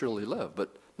 he'll surely live.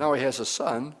 But now he has a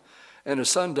son, and his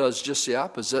son does just the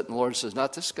opposite, and the Lord says,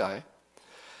 not this guy.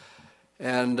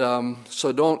 And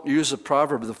so don't use a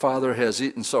proverb, the father has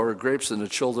eaten sour grapes and the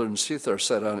children's teeth are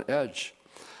set on edge,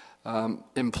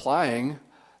 implying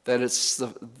that it's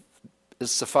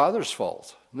the father's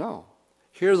fault. No.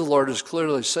 Here the Lord is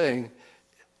clearly saying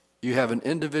you have an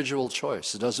individual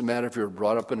choice. It doesn't matter if you're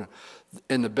brought up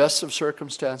in the best of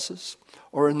circumstances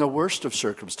or in the worst of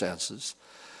circumstances.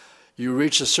 You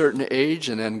reach a certain age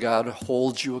and then God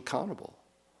holds you accountable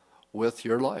with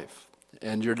your life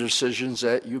and your decisions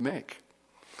that you make.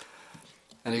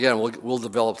 And again, we'll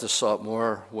develop this thought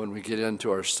more when we get into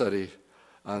our study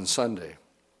on Sunday.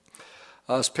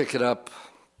 Let's pick it up,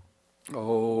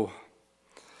 in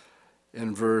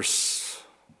verse,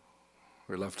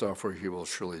 we left off where he will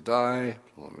surely die.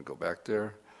 Let me go back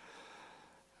there.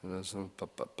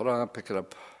 Pick it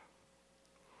up.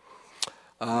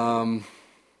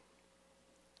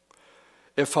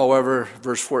 If, however,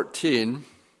 verse 14,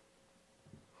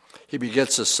 he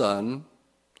begets a son,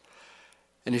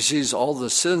 and he sees all the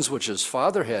sins which his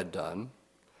father had done,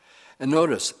 and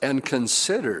notice, and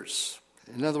considers.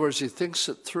 In other words, he thinks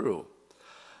it through,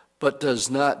 but does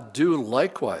not do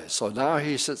likewise. So now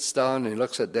he sits down and he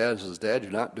looks at Dad and says, Dad,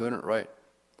 you're not doing it right.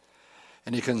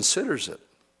 And he considers it.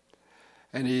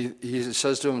 And he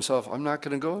says to himself, I'm not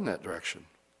going to go in that direction.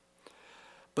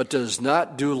 But does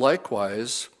not do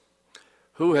likewise,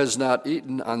 who has not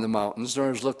eaten on the mountains, nor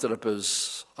has lifted up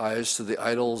his eyes to the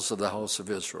idols of the house of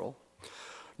Israel,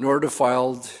 nor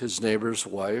defiled his neighbor's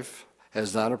wife,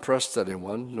 has not oppressed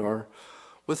anyone, nor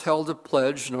withheld a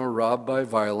pledge, nor robbed by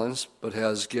violence, but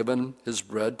has given his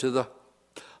bread to the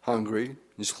hungry,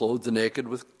 he's clothed the naked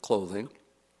with clothing,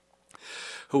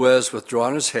 who has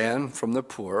withdrawn his hand from the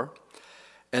poor,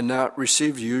 and not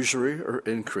received usury or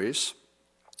increase,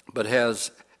 but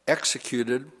has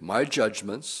executed my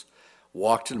judgments,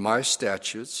 walked in my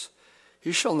statutes,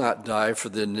 he shall not die for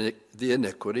the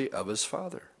iniquity of his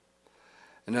father.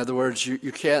 In other words,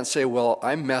 you can't say, well,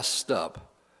 I'm messed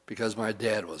up because my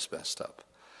dad was messed up.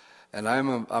 And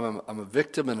I'm a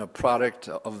victim and a product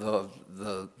of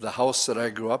the house that I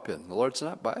grew up in. The Lord's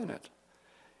not buying it.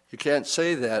 You can't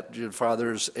say that your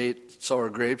fathers ate sour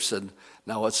grapes and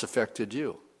now it's affected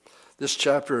you. This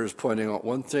chapter is pointing out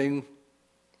one thing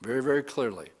very, very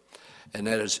clearly, and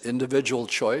that is individual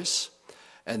choice,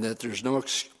 and that there's no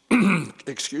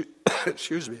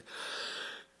excuse me,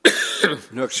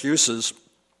 no excuses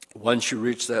once you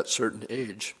reach that certain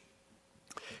age.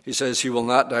 He says, he will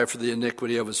not die for the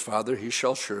iniquity of his father, he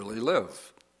shall surely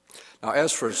live. Now,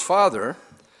 as for his father,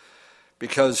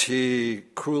 because he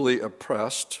cruelly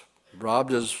oppressed,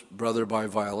 robbed his brother by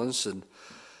violence, and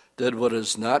did what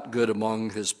is not good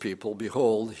among his people,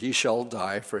 behold, he shall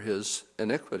die for his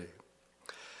iniquity.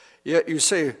 Yet you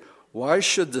say, why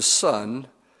should the son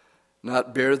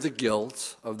not bear the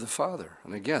guilt of the father?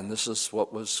 And again, this is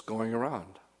what was going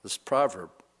around, this proverb.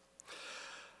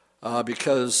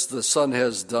 Because the son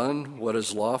has done what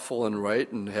is lawful and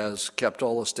right and has kept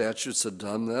all the statutes and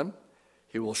done them,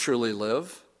 he will surely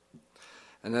live.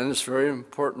 And then this very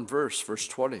important verse, verse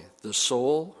 20, the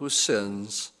soul who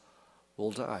sins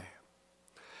will die.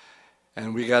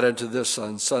 And we got into this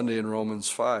on Sunday in Romans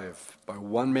 5. By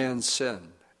one man's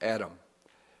sin, Adam,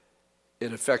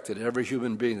 it affected every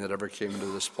human being that ever came into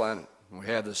this planet. We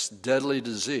have this deadly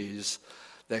disease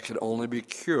that can only be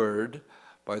cured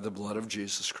by the blood of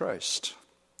Jesus Christ.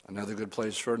 Another good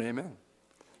place for an amen.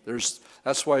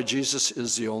 That's why Jesus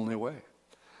is the only way.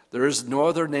 There is no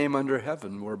other name under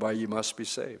heaven whereby you must be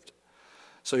saved.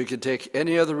 So you can take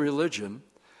any other religion,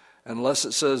 unless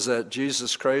it says that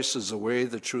Jesus Christ is the way,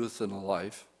 the truth, and the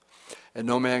life, and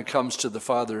no man comes to the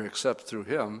Father except through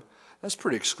him. That's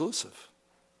pretty exclusive.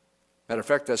 Matter of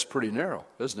fact, that's pretty narrow,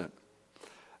 isn't it?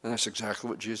 And that's exactly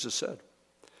what Jesus said.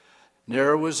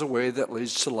 Narrow is the way that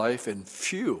leads to life, and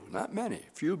few, not many,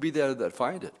 few be there that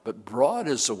find it. But broad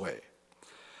is the way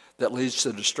that leads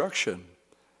to destruction,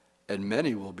 and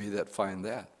many will be that find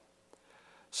that.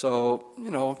 So,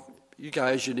 you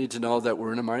guys, you need to know that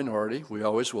we're in a minority. We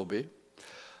always will be,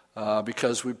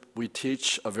 because we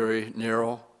teach a very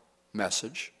narrow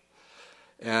message.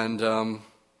 And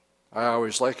I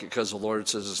always like it because the Lord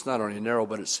says it's not only narrow,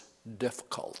 but it's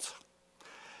difficult.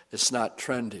 It's not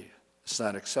trendy. It's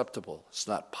not acceptable. It's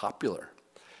not popular.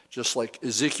 Just like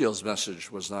Ezekiel's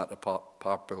message was not a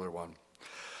popular one.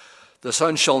 The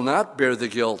Son shall not bear the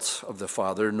guilt of the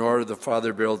Father, nor the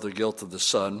Father bear the guilt of the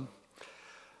Son.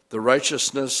 The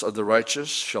righteousness of the righteous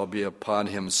shall be upon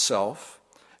himself,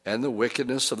 and the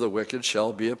wickedness of the wicked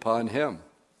shall be upon him.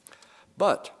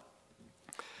 But,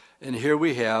 and here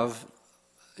we have,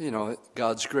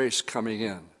 God's grace coming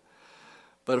in.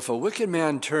 But if a wicked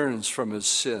man turns from his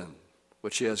sin,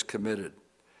 which he has committed,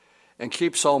 and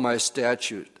keeps all my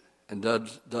statute, and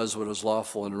does what is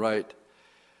lawful and right,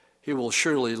 he will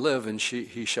surely live, and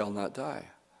he shall not die.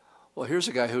 Well, here's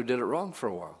a guy who did it wrong for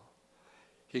a while.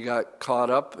 He got caught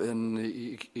up, and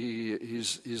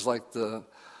he's like the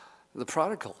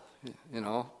prodigal, He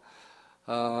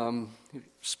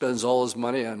spends all his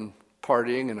money on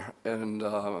partying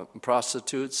and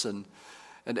prostitutes, and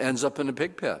ends up in a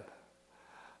pig pen.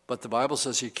 But the Bible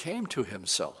says he came to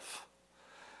himself.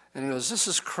 And he goes, this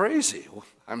is crazy.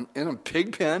 I'm in a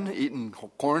pig pen eating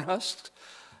corn husks.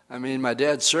 I mean, my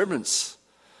dad's servants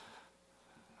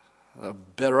are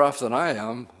better off than I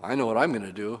am. I know what I'm going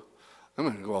to do. I'm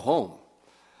going to go home.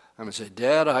 I'm going to say,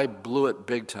 Dad, I blew it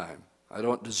big time. I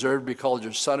don't deserve to be called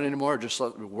your son anymore. Just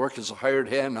let me work as a hired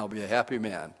hand and I'll be a happy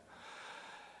man.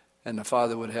 And the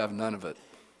father would have none of it.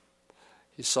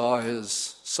 He saw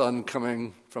his son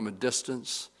coming from a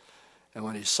distance. And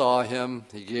when he saw him,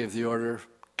 he gave the order,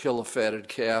 kill a fatted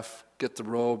calf, get the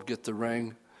robe, get the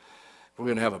ring. We're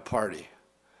going to have a party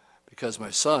because my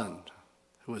son,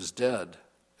 who is dead,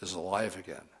 is alive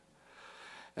again.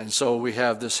 And so we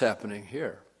have this happening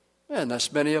here. And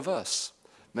that's many of us.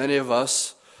 Many of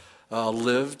us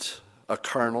lived a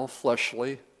carnal,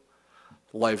 fleshly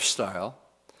lifestyle.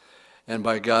 And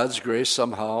by God's grace,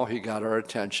 somehow he got our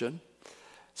attention,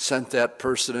 sent that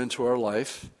person into our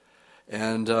life,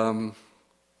 and,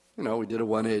 we did a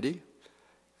 180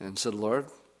 and said, Lord,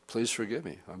 please forgive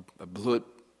me. I blew it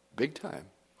big time.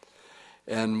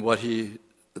 And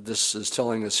this is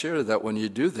telling us here that when you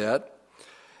do that,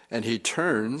 and he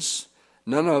turns,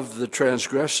 none of the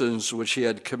transgressions which he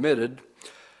had committed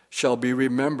shall be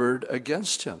remembered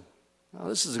against him. Now,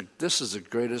 this is the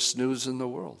greatest news in the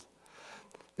world.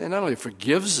 He not only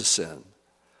forgives the sin,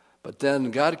 but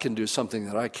then God can do something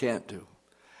that I can't do,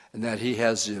 and that he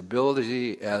has the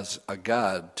ability as a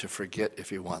God to forget if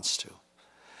he wants to.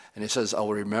 And he says, I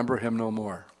will remember him no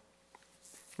more.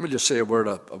 Let me just say a word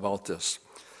about this.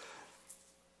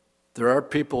 There are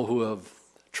people who have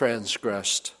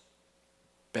transgressed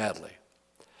badly.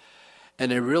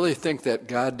 And they really think that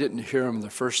God didn't hear them the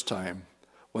first time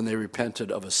when they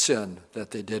repented of a sin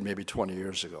that they did maybe 20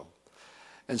 years ago.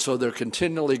 And so they're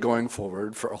continually going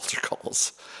forward for altar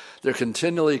calls. They're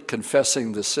continually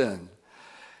confessing the sin.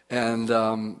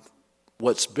 And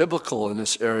what's biblical in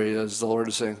this area is the Lord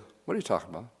is saying, what are you talking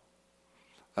about?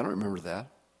 I don't remember that.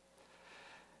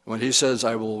 When he says,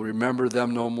 I will remember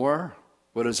them no more,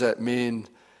 what does that mean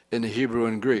in the Hebrew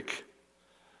and Greek?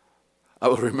 I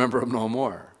will remember them no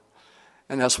more.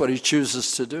 And that's what he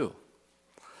chooses to do.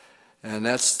 And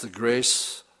that's the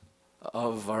grace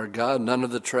of our God. None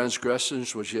of the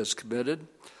transgressions which he has committed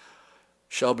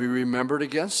shall be remembered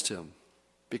against him.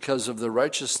 Because of the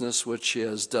righteousness which he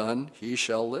has done, he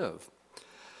shall live.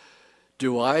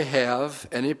 Do I have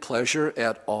any pleasure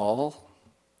at all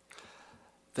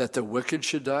that the wicked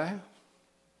should die?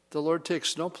 The Lord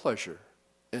takes no pleasure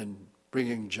in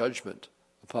bringing judgment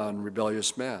upon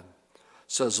rebellious man,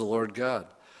 says the Lord God.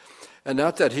 And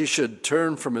not that he should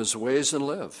turn from his ways and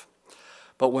live.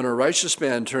 But when a righteous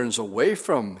man turns away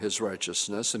from his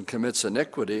righteousness and commits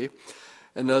iniquity,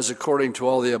 and does according to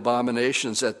all the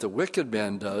abominations that the wicked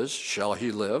man does, shall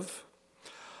he live?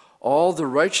 All the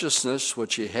righteousness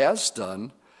which he has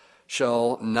done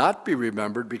shall not be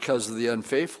remembered because of the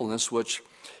unfaithfulness which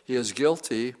he is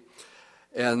guilty,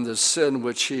 and the sin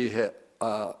which he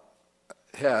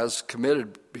has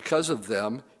committed because of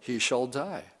them, he shall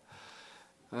die.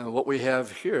 What we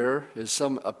have here is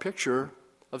a picture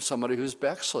of somebody who's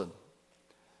backslid,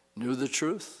 knew the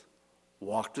truth,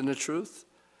 walked in the truth,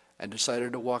 and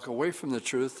decided to walk away from the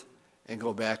truth and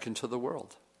go back into the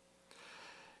world.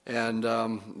 And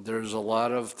there's a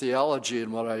lot of theology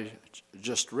in what I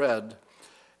just read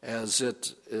as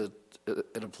it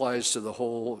applies to the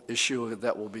whole issue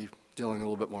that we'll be dealing a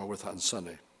little bit more with on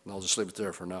Sunday. And I'll just leave it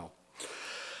there for now.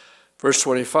 Verse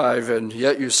 25, and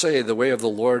yet you say the way of the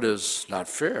Lord is not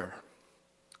fair.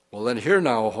 Well, then hear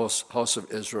now, house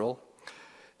of Israel,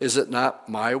 is it not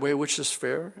my way which is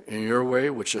fair, and your way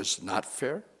which is not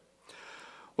fair?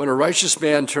 When a righteous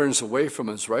man turns away from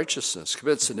his righteousness,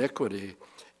 commits iniquity,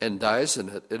 and dies in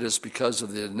it, it is because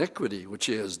of the iniquity which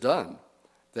he has done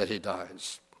that he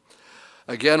dies.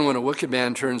 Again, when a wicked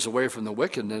man turns away from the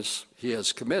wickedness he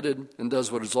has committed and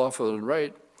does what is lawful and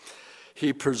right,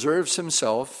 he preserves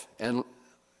himself and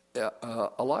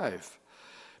alive,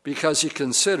 because he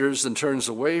considers and turns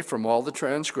away from all the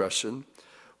transgression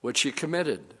which he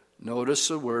committed. Notice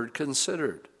the word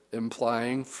considered,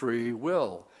 implying free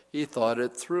will. He thought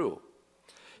it through.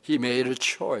 He made a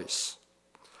choice.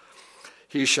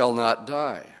 He shall not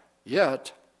die.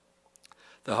 Yet,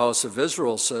 the house of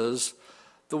Israel says,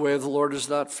 the way of the Lord is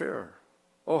not fair.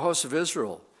 O house of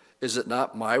Israel, is it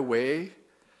not my way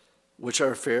which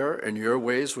are fair, and your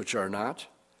ways which are not?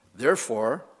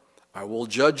 Therefore, I will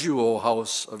judge you, O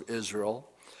house of Israel,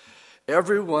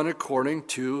 everyone according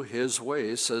to his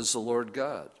ways, says the Lord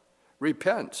God.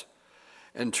 Repent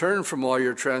and turn from all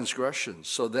your transgressions,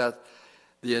 so that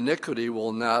the iniquity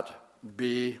will not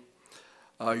be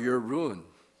your ruin.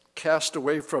 Cast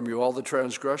away from you all the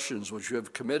transgressions which you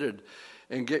have committed,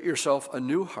 and get yourself a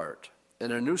new heart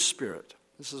and a new spirit.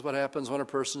 This is what happens when a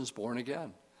person is born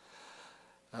again.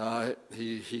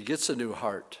 He gets a new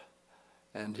heart,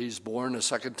 and he's born a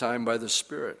second time by the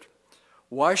Spirit.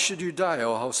 Why should you die,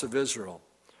 O house of Israel?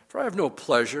 For I have no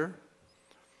pleasure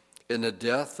in the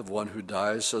death of one who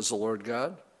dies, says the Lord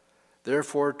God.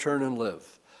 Therefore, turn and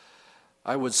live.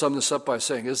 I would sum this up by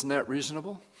saying, isn't that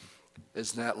reasonable?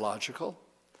 Isn't that logical?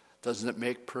 Doesn't it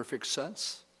make perfect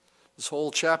sense? This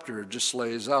whole chapter just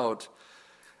lays out,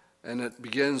 and it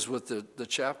begins with the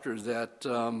chapter that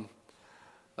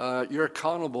you're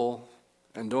accountable,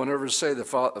 and don't ever say the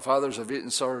fathers have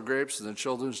eaten sour grapes and the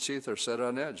children's teeth are set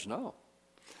on edge. No,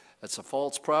 that's a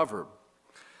false proverb.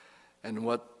 And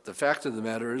what the fact of the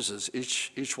matter is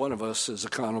each one of us is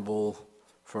accountable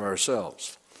for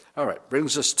ourselves. All right,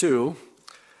 brings us to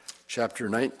chapter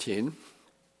 19.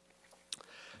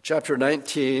 Chapter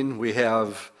 19, we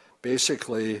have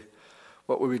basically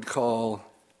what we would call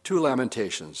two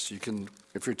lamentations. You can,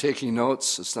 if you're taking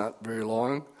notes, it's not very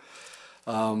long.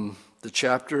 The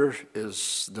chapter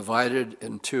is divided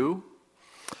in two.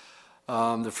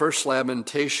 The first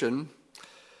lamentation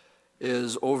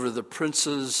is over the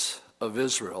princes of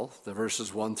Israel, the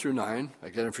verses 1 through 9,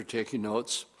 again, if you're taking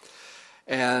notes.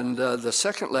 And the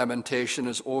second lamentation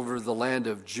is over the land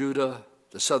of Judah,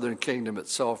 the southern kingdom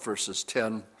itself, verses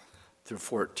 10 through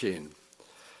 14.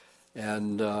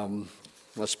 And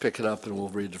let's pick it up and we'll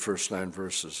read the first 9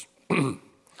 verses.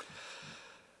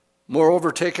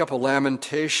 Moreover, take up a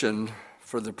lamentation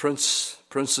for the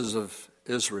princes of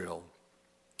Israel.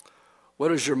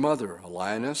 What is your mother, a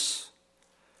lioness?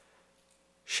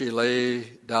 She lay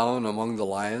down among the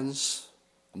lions.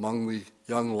 Among the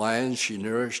young lions she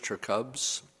nourished her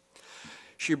cubs.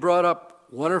 She brought up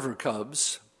one of her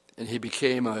cubs, and he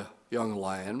became a young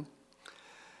lion.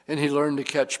 And he learned to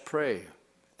catch prey,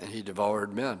 and he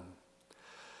devoured men.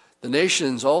 The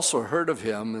nations also heard of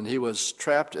him, and he was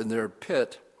trapped in their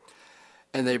pit.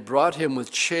 And they brought him with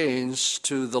chains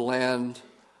to the land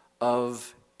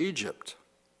of Egypt.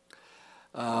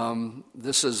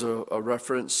 This is a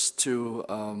reference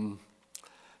to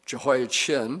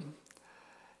Jehoiachin,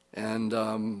 and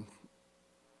who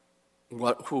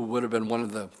would have been one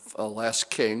of the last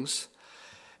kings.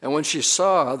 And when she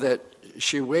saw that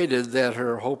she waited, that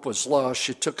her hope was lost,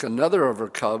 she took another of her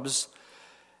cubs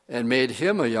and made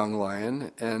him a young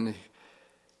lion, and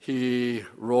he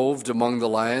roved among the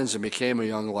lions and became a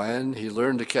young lion. He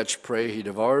learned to catch prey. He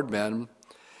devoured men.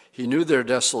 He knew their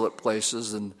desolate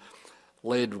places and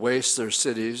laid waste their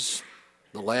cities.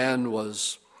 The land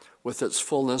was, with its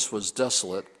fullness, was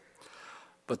desolate.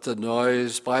 but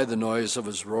by the noise of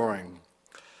his roaring.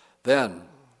 Then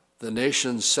the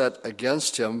nations set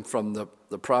against him from the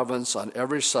province on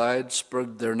every side,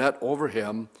 spread their net over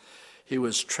him. He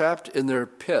was trapped in their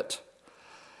pit,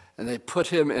 and they put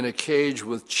him in a cage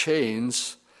with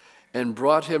chains and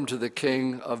brought him to the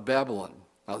king of Babylon.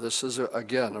 Now this is,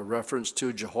 again, a reference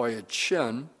to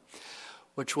Jehoiachin,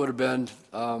 which would have been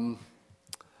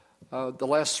the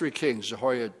last three kings.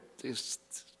 Jehoiachin, it's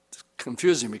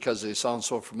confusing because they sound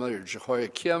so familiar.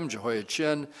 Jehoiakim,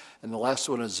 Jehoiachin, and the last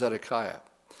one is Zedekiah.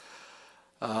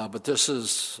 But this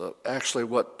is actually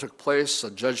what took place,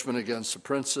 a judgment against the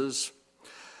princes.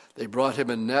 They brought him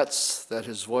in nets that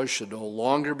his voice should no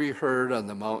longer be heard on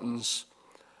the mountains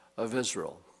of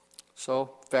Israel.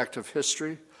 So, fact of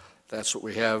history, that's what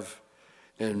we have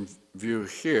in view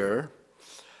here.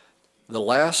 The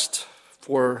last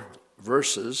 4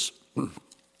 verses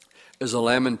is a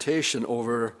lamentation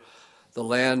over the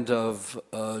land of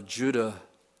Judah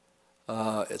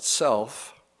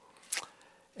itself.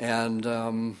 And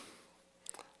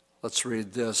let's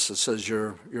read this. It says,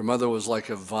 your mother was like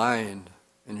a vine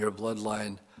in your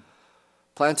bloodline,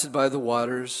 planted by the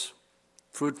waters,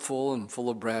 fruitful and full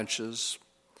of branches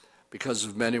because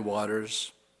of many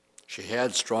waters. She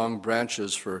had strong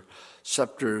branches for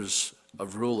scepters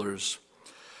of rulers.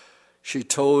 She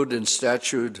towered in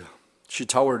stature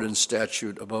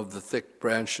above the thick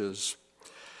branches,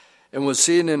 and was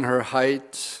seen in her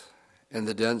height and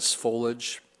the dense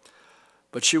foliage.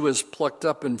 But she was plucked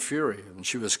up in fury, and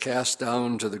she was cast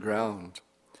down to the ground.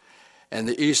 And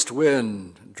the east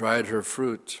wind dried her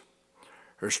fruit.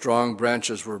 Her strong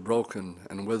branches were broken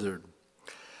and withered.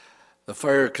 The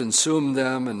fire consumed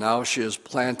them, and now she is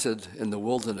planted in the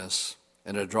wilderness,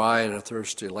 in a dry and a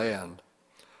thirsty land.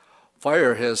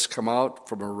 Fire has come out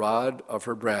from a rod of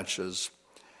her branches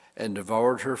and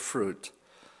devoured her fruit,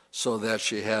 so that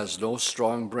she has no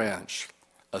strong branch,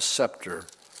 a scepter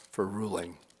for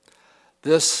ruling.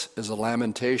 This is a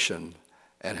lamentation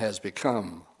and has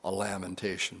become a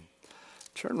lamentation.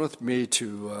 Turn with me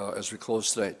to, as we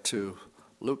close tonight, to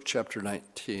Luke chapter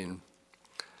 19.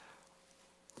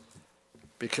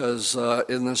 Because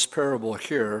in this parable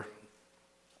here,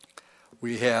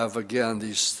 we have, again,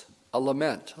 a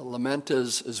lament. A lament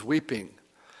is weeping.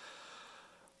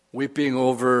 Weeping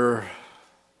over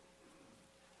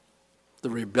the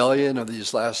rebellion of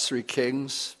these last 3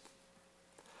 kings.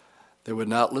 They would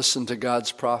not listen to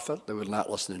God's prophet. They would not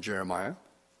listen to Jeremiah.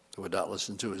 They would not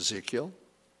listen to Ezekiel.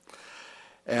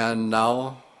 And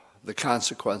now the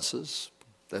consequences.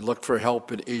 They looked for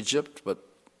help in Egypt, but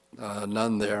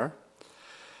none there.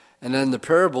 And then the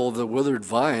parable of the withered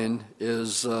vine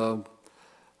is the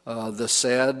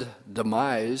sad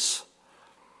demise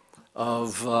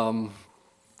of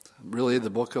really the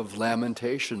book of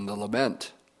Lamentation, the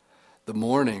lament, the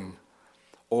mourning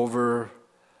over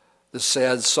the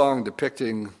sad song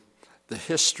depicting the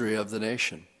history of the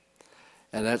nation.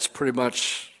 And that's pretty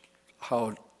much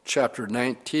how chapter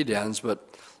 19 ends, but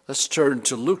let's turn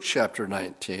to Luke chapter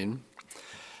 19,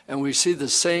 and we see the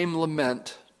same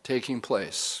lament taking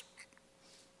place.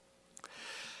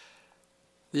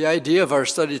 The idea of our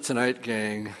study tonight,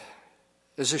 gang,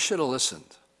 is they should have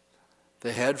listened.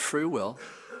 They had free will.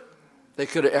 They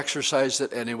could have exercised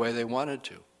it any way they wanted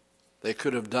to. They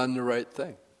could have done the right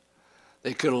thing.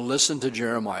 They could have listened to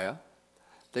Jeremiah.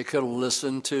 They could have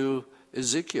listened to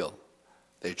Ezekiel.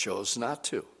 They chose not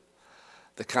to.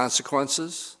 The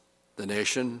consequences, the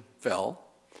nation fell.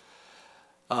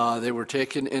 They were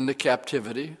taken into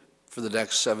captivity for the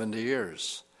next 70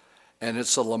 years. And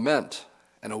it's a lament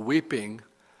and a weeping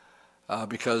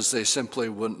because they simply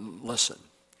wouldn't listen.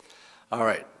 All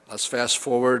right, let's fast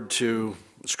forward to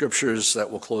scriptures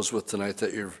that we'll close with tonight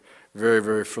that you're very,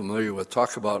 very familiar with.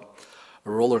 Talk about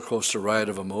a roller coaster ride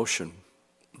of emotion.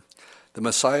 The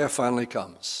Messiah finally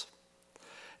comes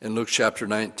in Luke chapter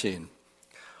 19.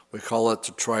 We call it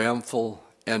the triumphal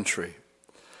entry.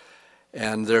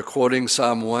 And they're quoting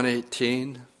Psalm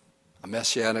 118, a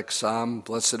messianic psalm.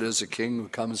 Blessed is the King who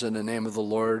comes in the name of the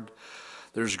Lord.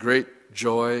 There's great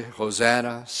joy.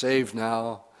 Hosanna, save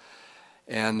now.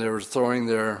 And they were throwing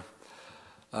their,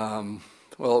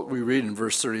 we read in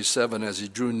verse 37, as he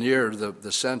drew near the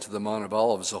descent of the Mount of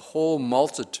Olives, the whole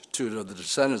multitude of the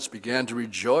descendants began to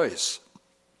rejoice.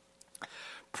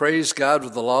 Praise God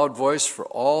with a loud voice for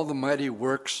all the mighty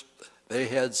works they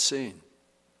had seen.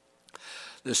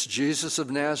 This Jesus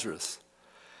of Nazareth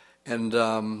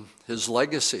and his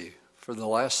legacy for the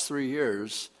last 3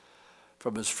 years,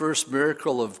 from his first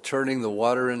miracle of turning the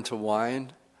water into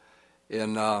wine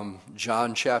in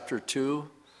John chapter 2,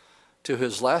 to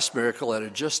his last miracle that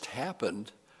had just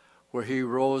happened, where he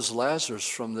rose Lazarus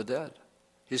from the dead.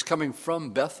 He's coming from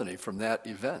Bethany, from that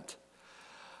event.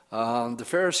 The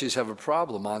Pharisees have a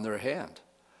problem on their hand.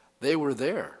 They were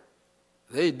there.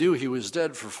 They knew he was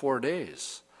dead for 4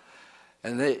 days.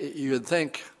 And you would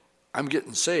think, I'm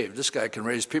getting saved. This guy can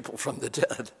raise people from the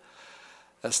dead.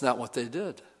 That's not what they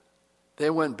did. They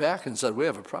went back and said, we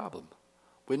have a problem.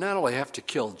 We not only have to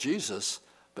kill Jesus,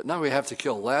 but now we have to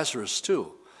kill Lazarus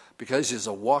too, because he's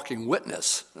a walking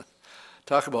witness.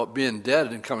 Talk about being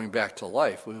dead and coming back to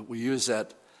life. We use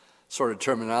that sort of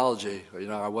terminology.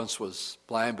 I once was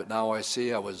blind, but now I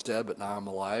see. I was dead, but now I'm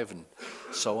alive, and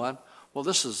so on. Well,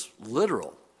 this is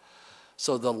literal.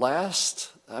 So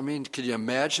can you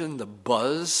imagine the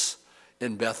buzz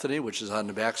in Bethany, which is on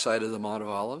the backside of the Mount of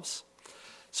Olives?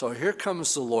 So here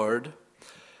comes the Lord,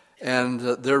 and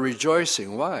they're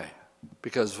rejoicing. Why?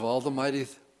 Because of all the mighty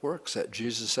works that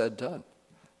Jesus had done.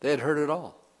 They had heard it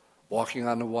all. Walking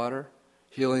on the water,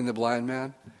 healing the blind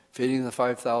man, feeding the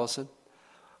 5,000,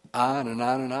 on and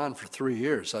on and on for 3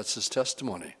 years. That's his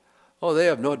testimony. Oh, they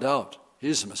have no doubt.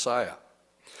 He's the Messiah.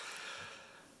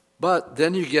 But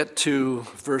then you get to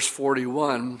verse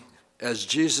 41. As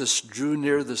Jesus drew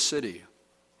near the city,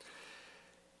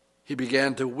 he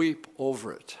began to weep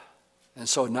over it. And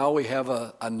so now we have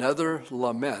another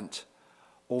lament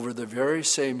over the very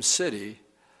same city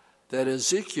that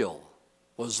Ezekiel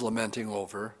was lamenting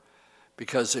over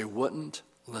because they wouldn't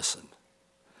listen.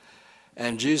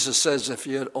 And Jesus says, if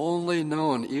you had only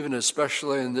known, even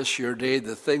especially in this your day,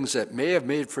 the things that may have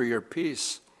made for your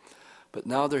peace, but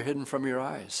now they're hidden from your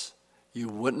eyes, you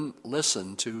wouldn't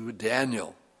listen to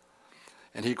Daniel.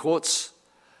 And he quotes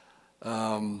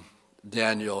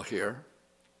Daniel here.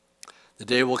 The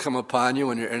day will come upon you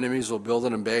when your enemies will build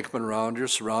an embankment around you,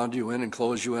 surround you in, and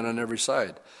close you in on every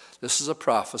side. This is a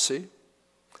prophecy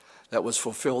that was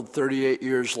fulfilled 38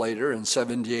 years later in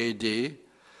 70 A.D.,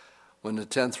 when the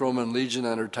 10th Roman Legion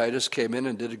under Titus came in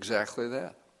and did exactly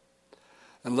that.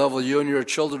 And level you and your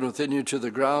children within you to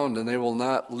the ground, and they will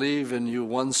not leave in you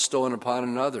one stone upon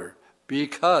another,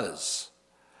 because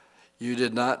you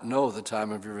did not know the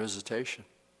time of your visitation.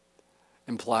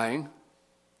 Implying,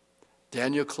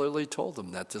 Daniel clearly told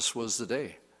them that this was the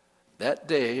day. That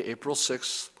day, April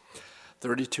 6th,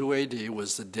 32 AD,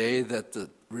 was the day that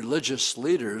the religious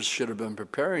leaders should have been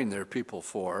preparing their people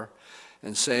for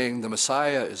and saying the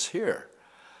Messiah is here.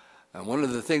 And one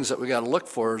of the things that we got to look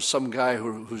for is some guy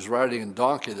who's riding a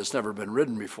donkey that's never been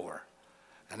ridden before.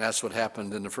 And that's what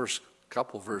happened in the first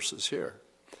couple verses here.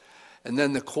 And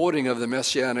then the quoting of the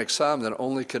Messianic Psalm that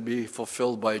only could be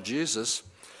fulfilled by Jesus.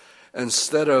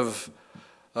 Instead of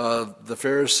the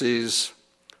Pharisees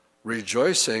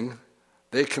rejoicing,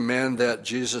 they command that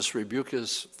Jesus rebuke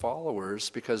his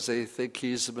followers because they think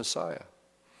he's the Messiah.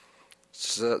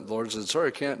 So the Lord said,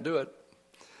 sorry, can't do it,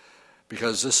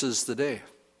 because this is the day.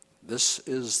 This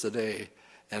is the day,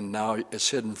 and now it's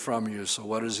hidden from you. So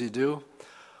what does he do?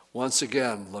 Once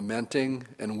again, lamenting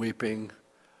and weeping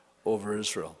over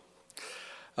Israel.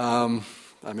 I'm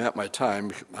at my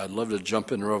time. I'd love to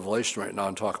jump into Revelation right now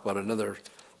and talk about another,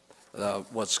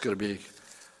 what's going to be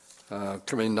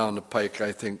coming down the pike,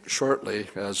 I think, shortly,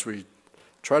 as we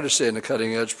try to stay in the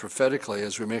cutting edge prophetically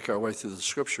as we make our way through the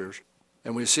Scriptures.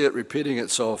 And we see it repeating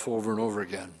itself over and over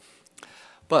again.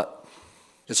 But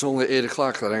it's only 8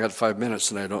 o'clock, and I got 5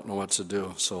 minutes, and I don't know what to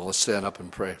do. So let's stand up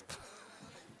and pray.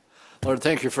 Lord,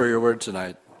 thank you for your word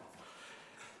tonight,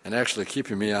 and actually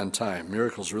keeping me on time.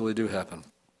 Miracles really do happen.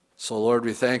 So, Lord,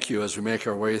 we thank you as we make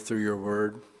our way through your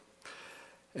word.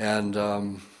 And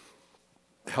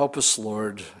help us,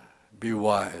 Lord, be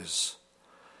wise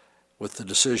with the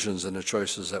decisions and the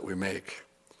choices that we make,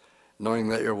 knowing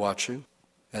that you're watching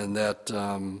and that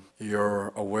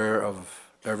you're aware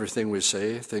of everything we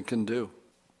say, think, and do.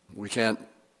 We can't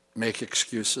make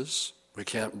excuses. We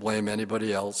can't blame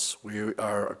anybody else. We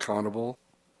are accountable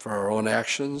for our own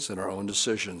actions and our own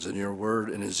decisions. And your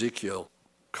word in Ezekiel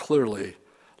clearly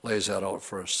lays that out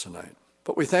for us tonight.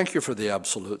 But we thank you for the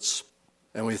absolutes,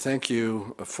 and we thank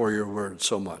you for your word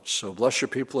so much. So bless your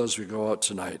people as we go out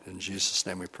tonight. In Jesus'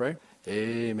 name we pray.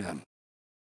 Amen.